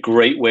really a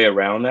great way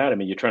around that. I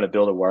mean, you're trying to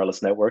build a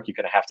wireless network, you're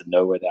going to have to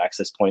know where the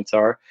access points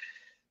are.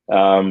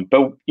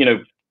 But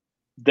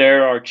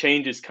there are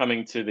changes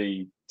coming to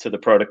the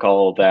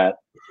protocol that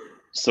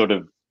sort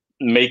of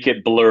make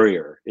it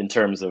blurrier in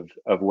terms of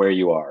where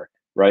you are,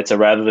 right? So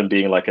rather than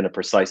being like in a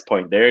precise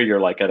point there,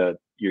 you're like at an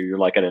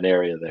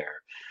area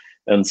there.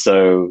 And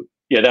so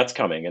yeah, that's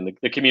coming, and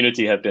the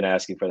community have been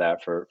asking for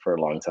that for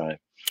a long time.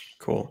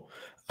 Cool.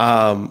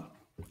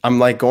 I'm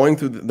like going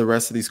through the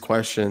rest of these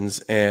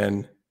questions,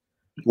 and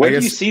where do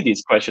you see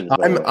these questions?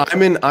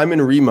 I'm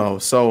in Remo.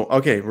 So,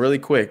 okay, really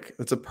quick.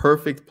 It's a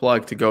perfect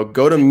plug to go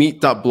to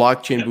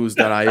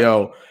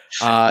meet.blockchainboost.io.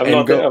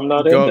 I'm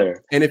not in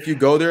there. And if you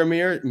go there,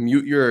 Amir,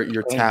 mute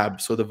your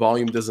tab so the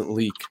volume doesn't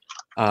leak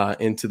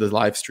into the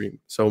live stream.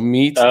 So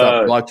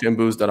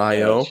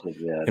meet.blockchainboost.io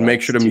and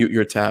make sure to mute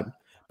your tab.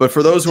 But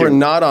for those who are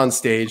not on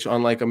stage,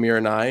 unlike Amir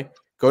and I,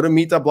 go to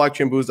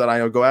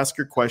meet.blockchainboost.io, go ask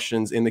your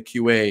questions in the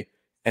QA,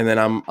 and then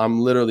I'm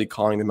literally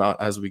calling them out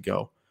as we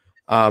go.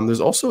 There's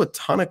also a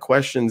ton of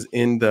questions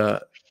in the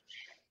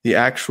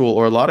actual,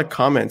 or a lot of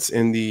comments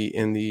in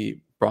the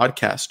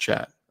broadcast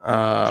chat.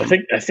 I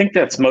think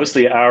that's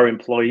mostly our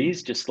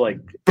employees just bullshitting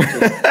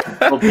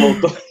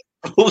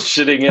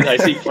it.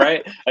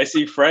 I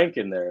see Frank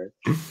in there,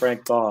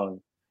 Frank Bong.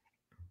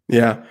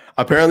 Yeah,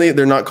 apparently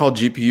they're not called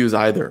GPUs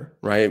either,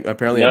 right?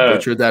 Apparently I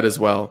butchered that as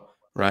well,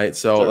 right?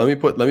 So let me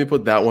put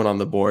that one on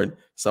the board.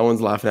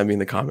 Someone's laughing at me in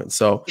the comments.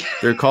 So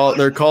they're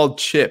called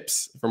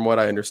chips, from what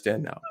I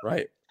understand now,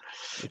 right?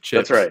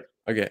 Chips. That's right.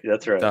 Okay,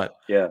 that's right. Done.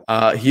 Yeah.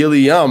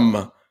 Helium.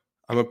 I'm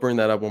gonna bring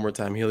that up one more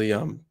time.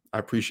 Helium. I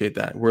appreciate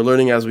that. We're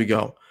learning as we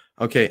go.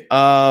 Okay.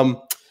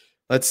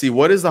 Let's see.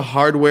 What is the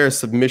hardware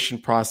submission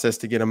process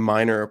to get a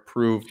miner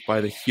approved by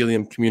the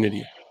Helium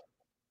community?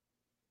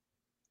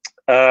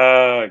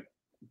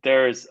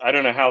 I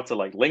don't know how to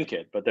link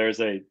it, but there's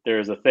a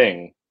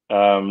thing.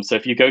 So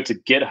if you go to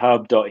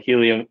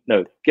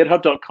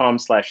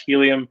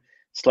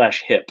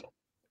github.com/helium/hip.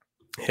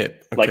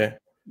 Hip. Okay.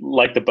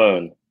 Like the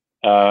bone.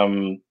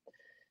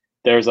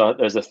 There's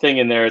a thing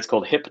in there. It's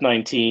called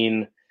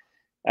HIP-19,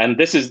 and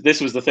this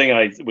was the thing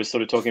I was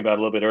sort of talking about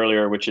a little bit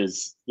earlier, which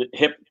is the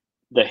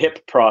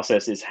HIP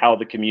process is how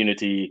the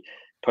community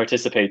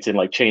participates in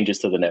changes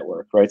to the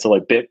network, right? So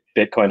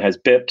Bitcoin has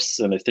BIPs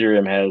and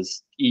Ethereum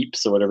has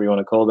EEPs, or whatever you want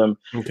to call them.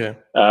 Okay.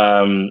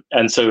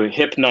 And so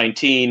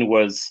HIP-19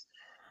 was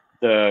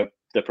the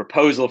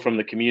proposal from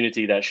the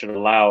community that should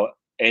allow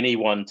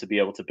anyone to be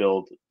able to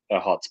build a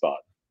hotspot.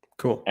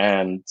 Cool.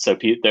 And so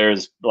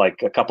there's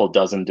a couple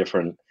dozen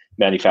different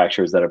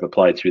manufacturers that have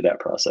applied through that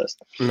process.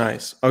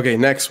 Nice. Okay,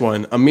 next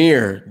one.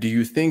 Amir, do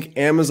you think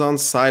Amazon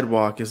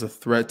Sidewalk is a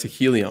threat to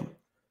Helium?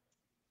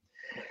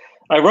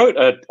 I wrote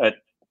a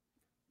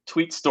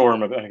tweet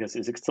storm. I guess,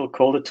 is it still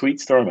called a tweet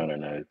storm? I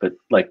don't know, but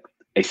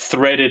a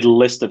threaded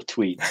list of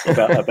tweets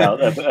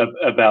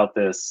about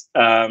this.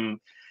 I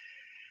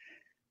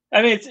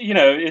mean,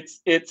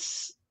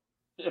 it's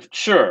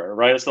sure,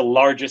 right? It's the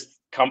largest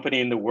company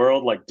in the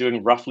world,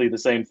 doing roughly the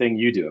same thing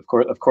you do. Of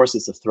course,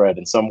 it's a threat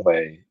in some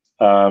way,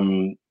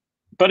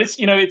 but it's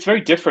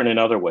very different in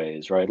other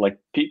ways, right? And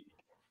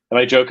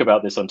I joke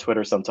about this on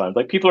Twitter sometimes.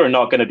 People are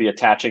not going to be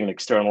attaching an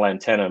external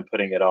antenna and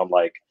putting it on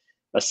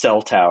a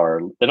cell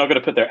tower. They're not going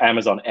to put their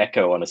Amazon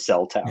Echo on a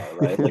cell tower,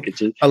 right? It's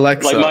just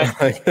Alexa, right?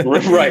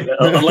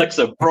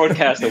 Alexa,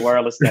 broadcast a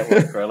wireless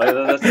network, right?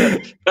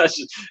 That's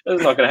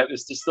not going to happen.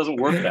 It just doesn't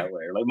work that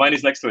way. Mine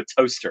is next to a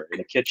toaster in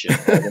a kitchen.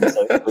 Right? And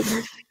so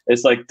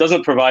it's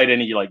doesn't provide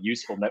any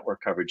useful network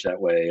coverage that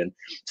way. And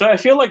so I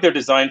feel like they're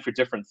designed for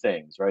different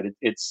things, right?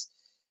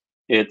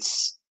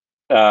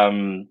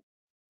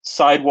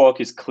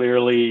 Sidewalk is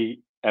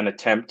clearly an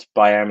attempt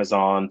by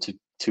Amazon to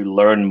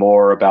learn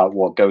more about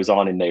what goes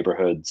on in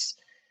neighborhoods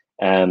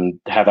and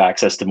have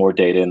access to more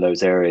data in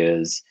those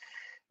areas.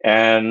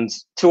 And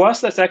to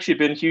us, that's actually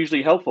been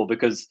hugely helpful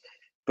because,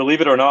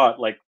 believe it or not,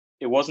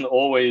 it wasn't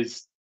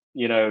always,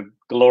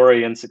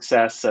 glory and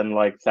success and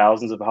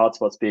thousands of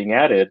hotspots being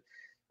added.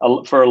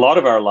 For a lot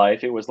of our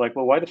life, it was well,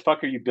 why the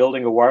fuck are you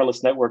building a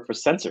wireless network for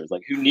sensors?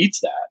 Who needs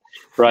that,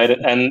 right?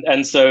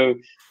 And so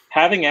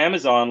having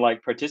Amazon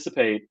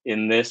participate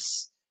in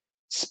this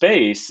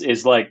space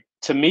is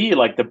to me,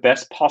 the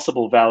best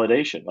possible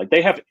validation.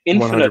 They have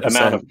infinite 100%.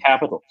 Amount of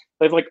capital.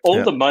 They have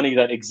all the money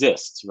that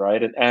exists,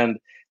 right? And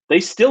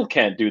they still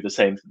can't do the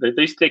same.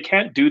 They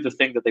can't do the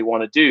thing that they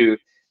want to do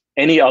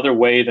any other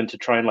way than to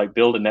try and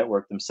build a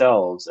network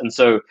themselves. And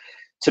so,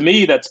 to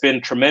me, that's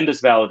been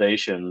tremendous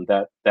validation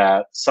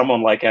that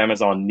someone like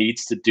Amazon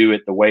needs to do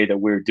it the way that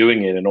we're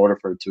doing it in order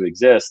for it to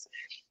exist.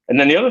 And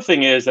then the other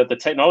thing is that the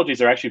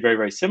technologies are actually very,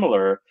 very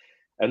similar.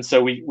 And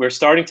so we're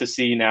starting to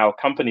see now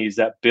companies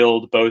that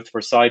build both for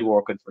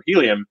Sidewalk and for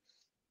Helium.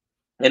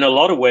 In a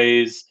lot of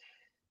ways,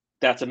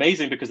 that's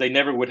amazing because they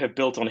never would have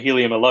built on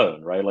Helium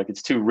alone, right? Like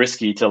it's too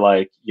risky to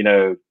like,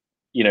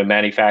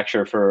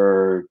 manufacture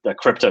for a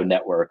crypto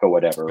network or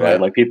whatever, right?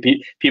 Like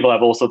people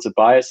have all sorts of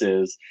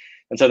biases.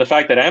 And so the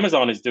fact that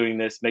Amazon is doing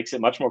this makes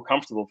it much more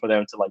comfortable for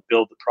them to like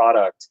build the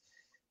product,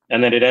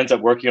 and then it ends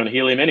up working on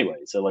Helium anyway.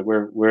 So like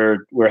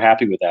we're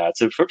happy with that.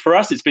 So for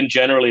us, it's been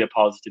generally a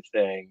positive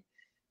thing,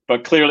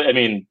 but clearly, I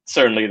mean,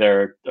 certainly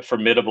they're a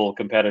formidable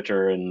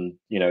competitor, and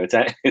it's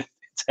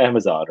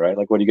Amazon, right?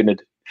 Like, what are you going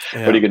to do?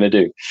 Yeah. What are you going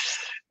to do?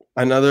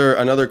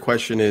 Another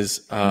question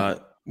is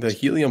the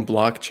Helium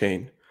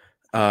blockchain.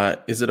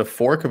 Is it a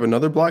fork of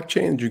another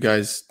blockchain? Did you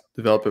guys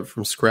develop it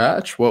from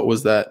scratch? What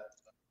was that?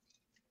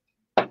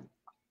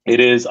 It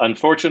is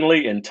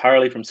unfortunately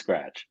entirely from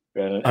scratch.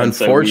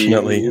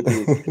 Unfortunately,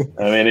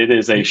 I mean, it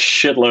is a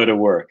shitload of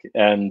work,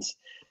 and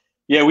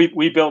yeah,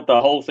 we built the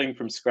whole thing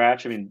from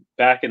scratch. I mean,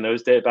 back in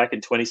those days, back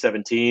in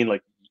 2017,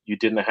 like you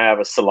didn't have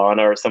a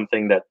Solana or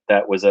something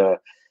that was a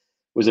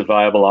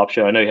viable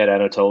option. I know you had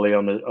Anatoly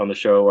on the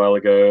show a while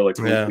ago. Like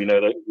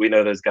we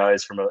know those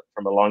guys from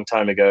a long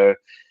time ago.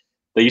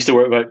 They used to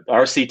work.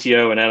 Our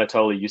CTO and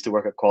Anatoly used to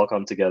work at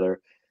Qualcomm together.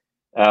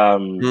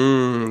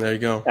 There you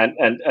go.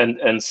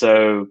 And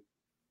so,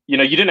 you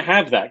didn't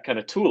have that kind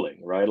of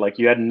tooling, right? Like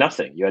you had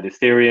nothing. You had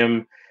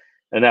Ethereum,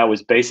 and that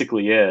was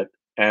basically it.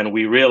 And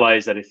we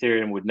realized that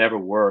Ethereum would never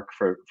work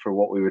for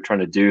what we were trying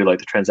to do. Like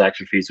the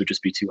transaction fees would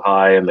just be too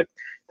high, and the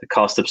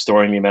cost of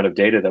storing the amount of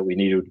data that we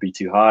needed would be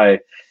too high.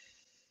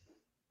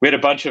 We had a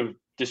bunch of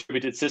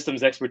distributed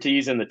systems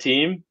expertise in the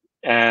team,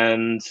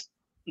 and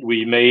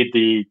we made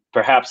the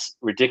perhaps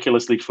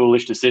ridiculously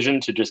foolish decision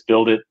to just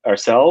build it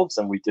ourselves,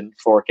 and we didn't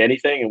fork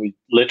anything, and we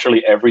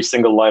literally every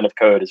single line of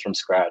code is from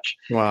scratch.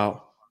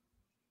 Wow.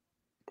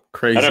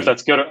 Crazy. I don't know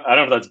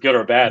if that's good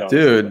or bad.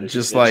 Dude,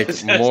 just like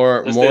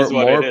more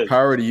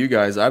power to you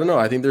guys. I don't know.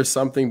 I think there's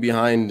something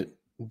behind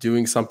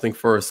doing something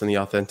first and the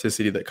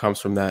authenticity that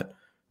comes from that,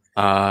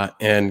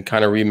 and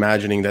kind of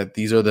reimagining that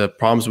these are the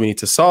problems we need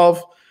to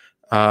solve.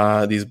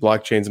 These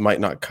blockchains might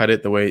not cut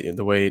it the way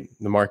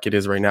the market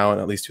is right now in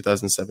at least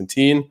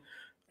 2017.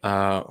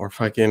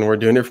 We're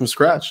doing it from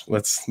scratch.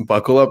 Let's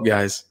buckle up,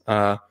 guys.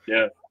 I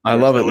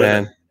love it,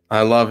 man.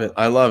 I love it.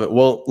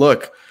 Well,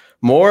 look,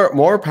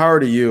 more power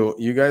to you.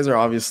 You guys are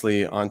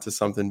obviously onto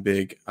something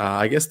big.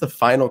 I guess the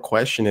final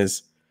question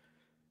is,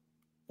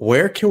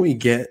 where can we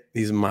get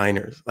these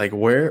miners? Like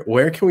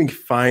where can we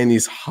find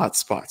these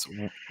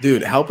hotspots?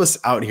 Dude, help us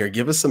out here.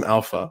 Give us some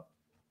alpha.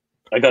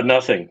 I got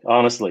nothing,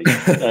 honestly.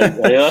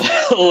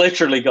 I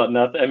literally got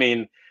nothing. I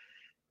mean,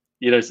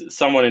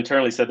 someone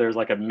internally said there's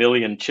like 1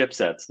 million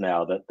chipsets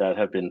now that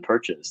have been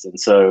purchased. And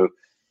so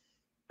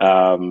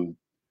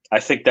I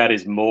think that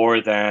is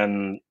more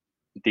than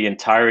the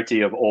entirety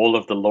of all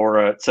of the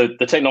LoRa. So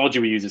the technology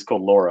we use is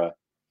called LoRa.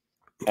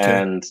 Okay.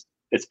 And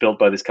it's built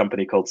by this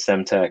company called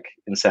Semtech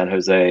in San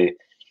Jose.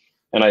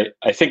 And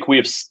I think we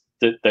have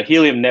the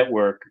Helium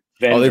network.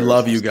 Vendors. Oh, they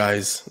love you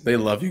guys. They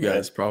love you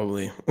guys,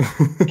 probably.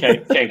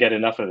 can't get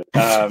enough of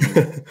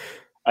it.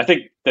 I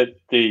think that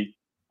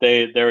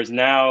there is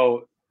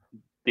now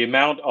the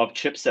amount of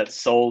chipsets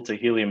sold to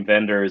Helium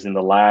vendors in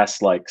the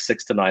last like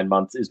 6 to 9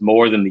 months is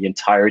more than the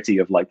entirety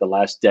of like the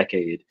last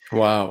decade.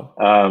 Wow.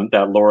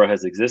 That LoRa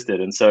has existed,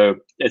 and so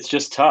it's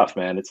just tough,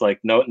 man. It's like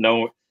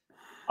no.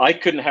 I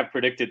couldn't have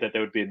predicted that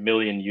there would be 1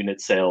 million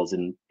unit sales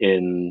in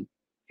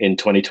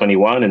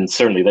 2021, and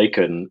certainly they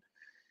couldn't.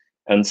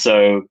 And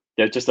so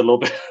there's just a little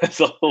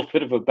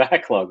bit of a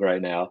backlog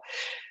right now.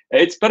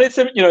 It's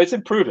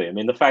improving. I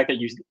mean, the fact that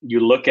you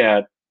look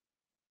at,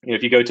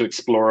 if you go to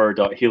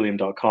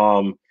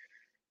explorer.helium.com,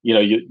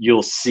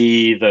 you'll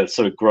see the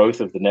sort of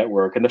growth of the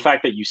network, and the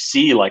fact that you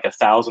see like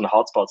 1,000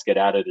 hotspots get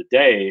added a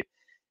day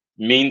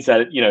means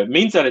that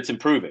it's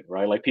improving,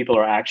 right? Like people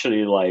are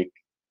actually like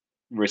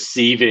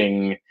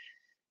receiving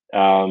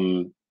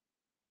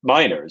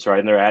miners, right?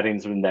 And they're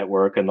adding to the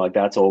network, and like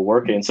that's all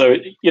working. So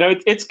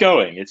it's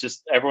going. It's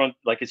just everyone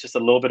it's just a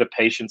little bit of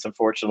patience,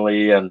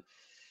 unfortunately. And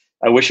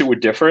I wish it were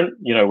different.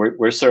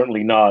 We're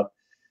certainly not.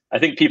 I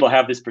think people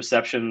have this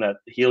perception that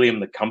Helium,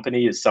 the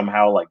company, is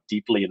somehow like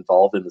deeply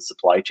involved in the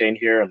supply chain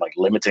here and like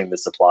limiting the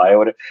supply or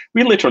whatever.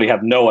 We literally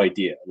have no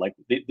idea. Like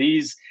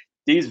these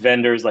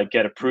vendors like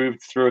get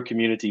approved through a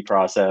community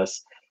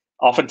process.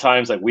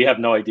 Oftentimes, like we have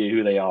no idea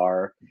who they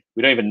are.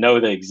 We don't even know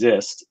they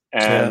exist,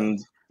 and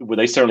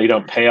they certainly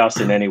don't pay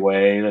us in any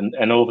way.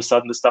 And all of a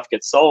sudden, the stuff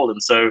gets sold,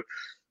 and so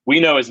we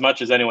know as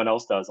much as anyone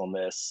else does on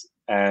this.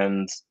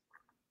 And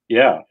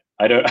yeah,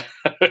 I don't.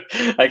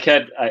 I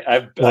can't.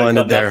 I've got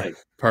nothing.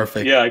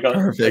 Perfect. Yeah, I got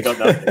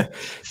nothing.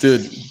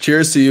 Dude,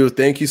 cheers to you.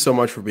 Thank you so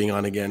much for being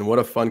on again. What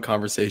a fun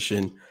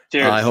conversation.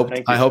 Cheers. I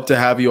hope to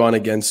have you on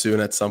again soon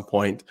at some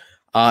point.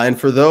 And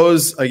for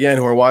those, again,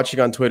 who are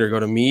watching on Twitter, go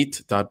to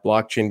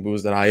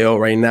meet.blockchainboost.io.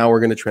 Right now, we're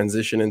going to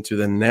transition into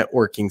the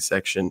networking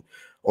section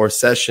or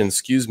session,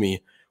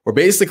 where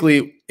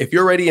basically, if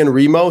you're already in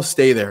Remo,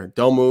 stay there.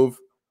 Don't move.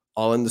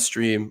 All in the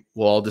stream.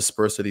 We'll all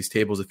disperse to these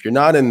tables. If you're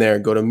not in there,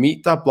 go to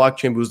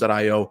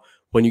meet.blockchainboost.io.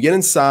 When you get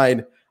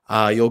inside,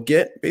 you'll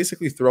get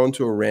basically thrown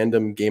to a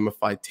random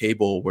gamified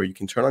table where you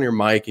can turn on your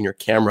mic and your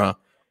camera,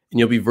 and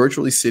you'll be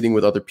virtually sitting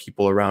with other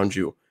people around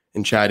you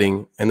and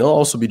chatting, and they'll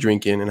also be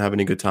drinking and having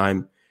a good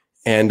time.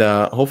 And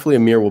hopefully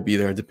Amir will be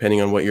there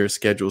depending on what your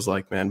schedule is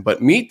like, man.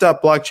 But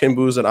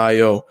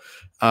meet.blockchainboost.io.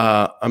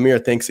 Amir,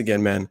 thanks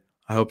again, man.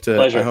 I hope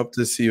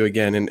to see you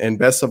again, and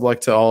best of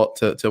luck to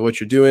what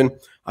you're doing.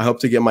 I hope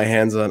to get my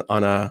hands on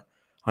a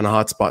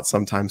hotspot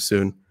sometime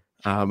soon.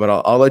 But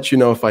I'll let you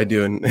know if I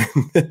do, and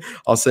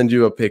I'll send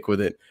you a pic with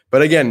it.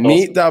 But again,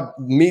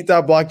 awesome.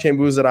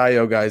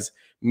 meet.blockchainboost.io, guys.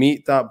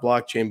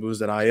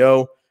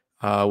 Meet.blockchainboost.io.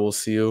 We'll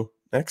see you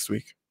next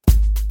week.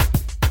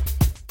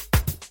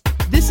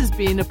 This has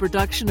been a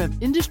production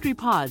of Industry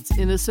Pods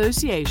in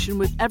association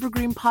with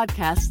Evergreen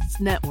Podcasts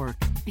Network.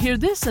 Hear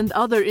this and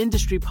other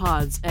industry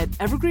pods at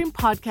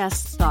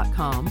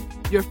evergreenpodcasts.com,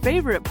 your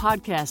favorite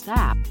podcast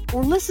app,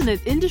 or listen at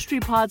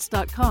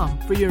industrypods.com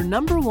for your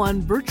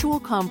 #1 virtual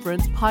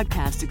conference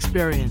podcast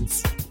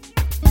experience.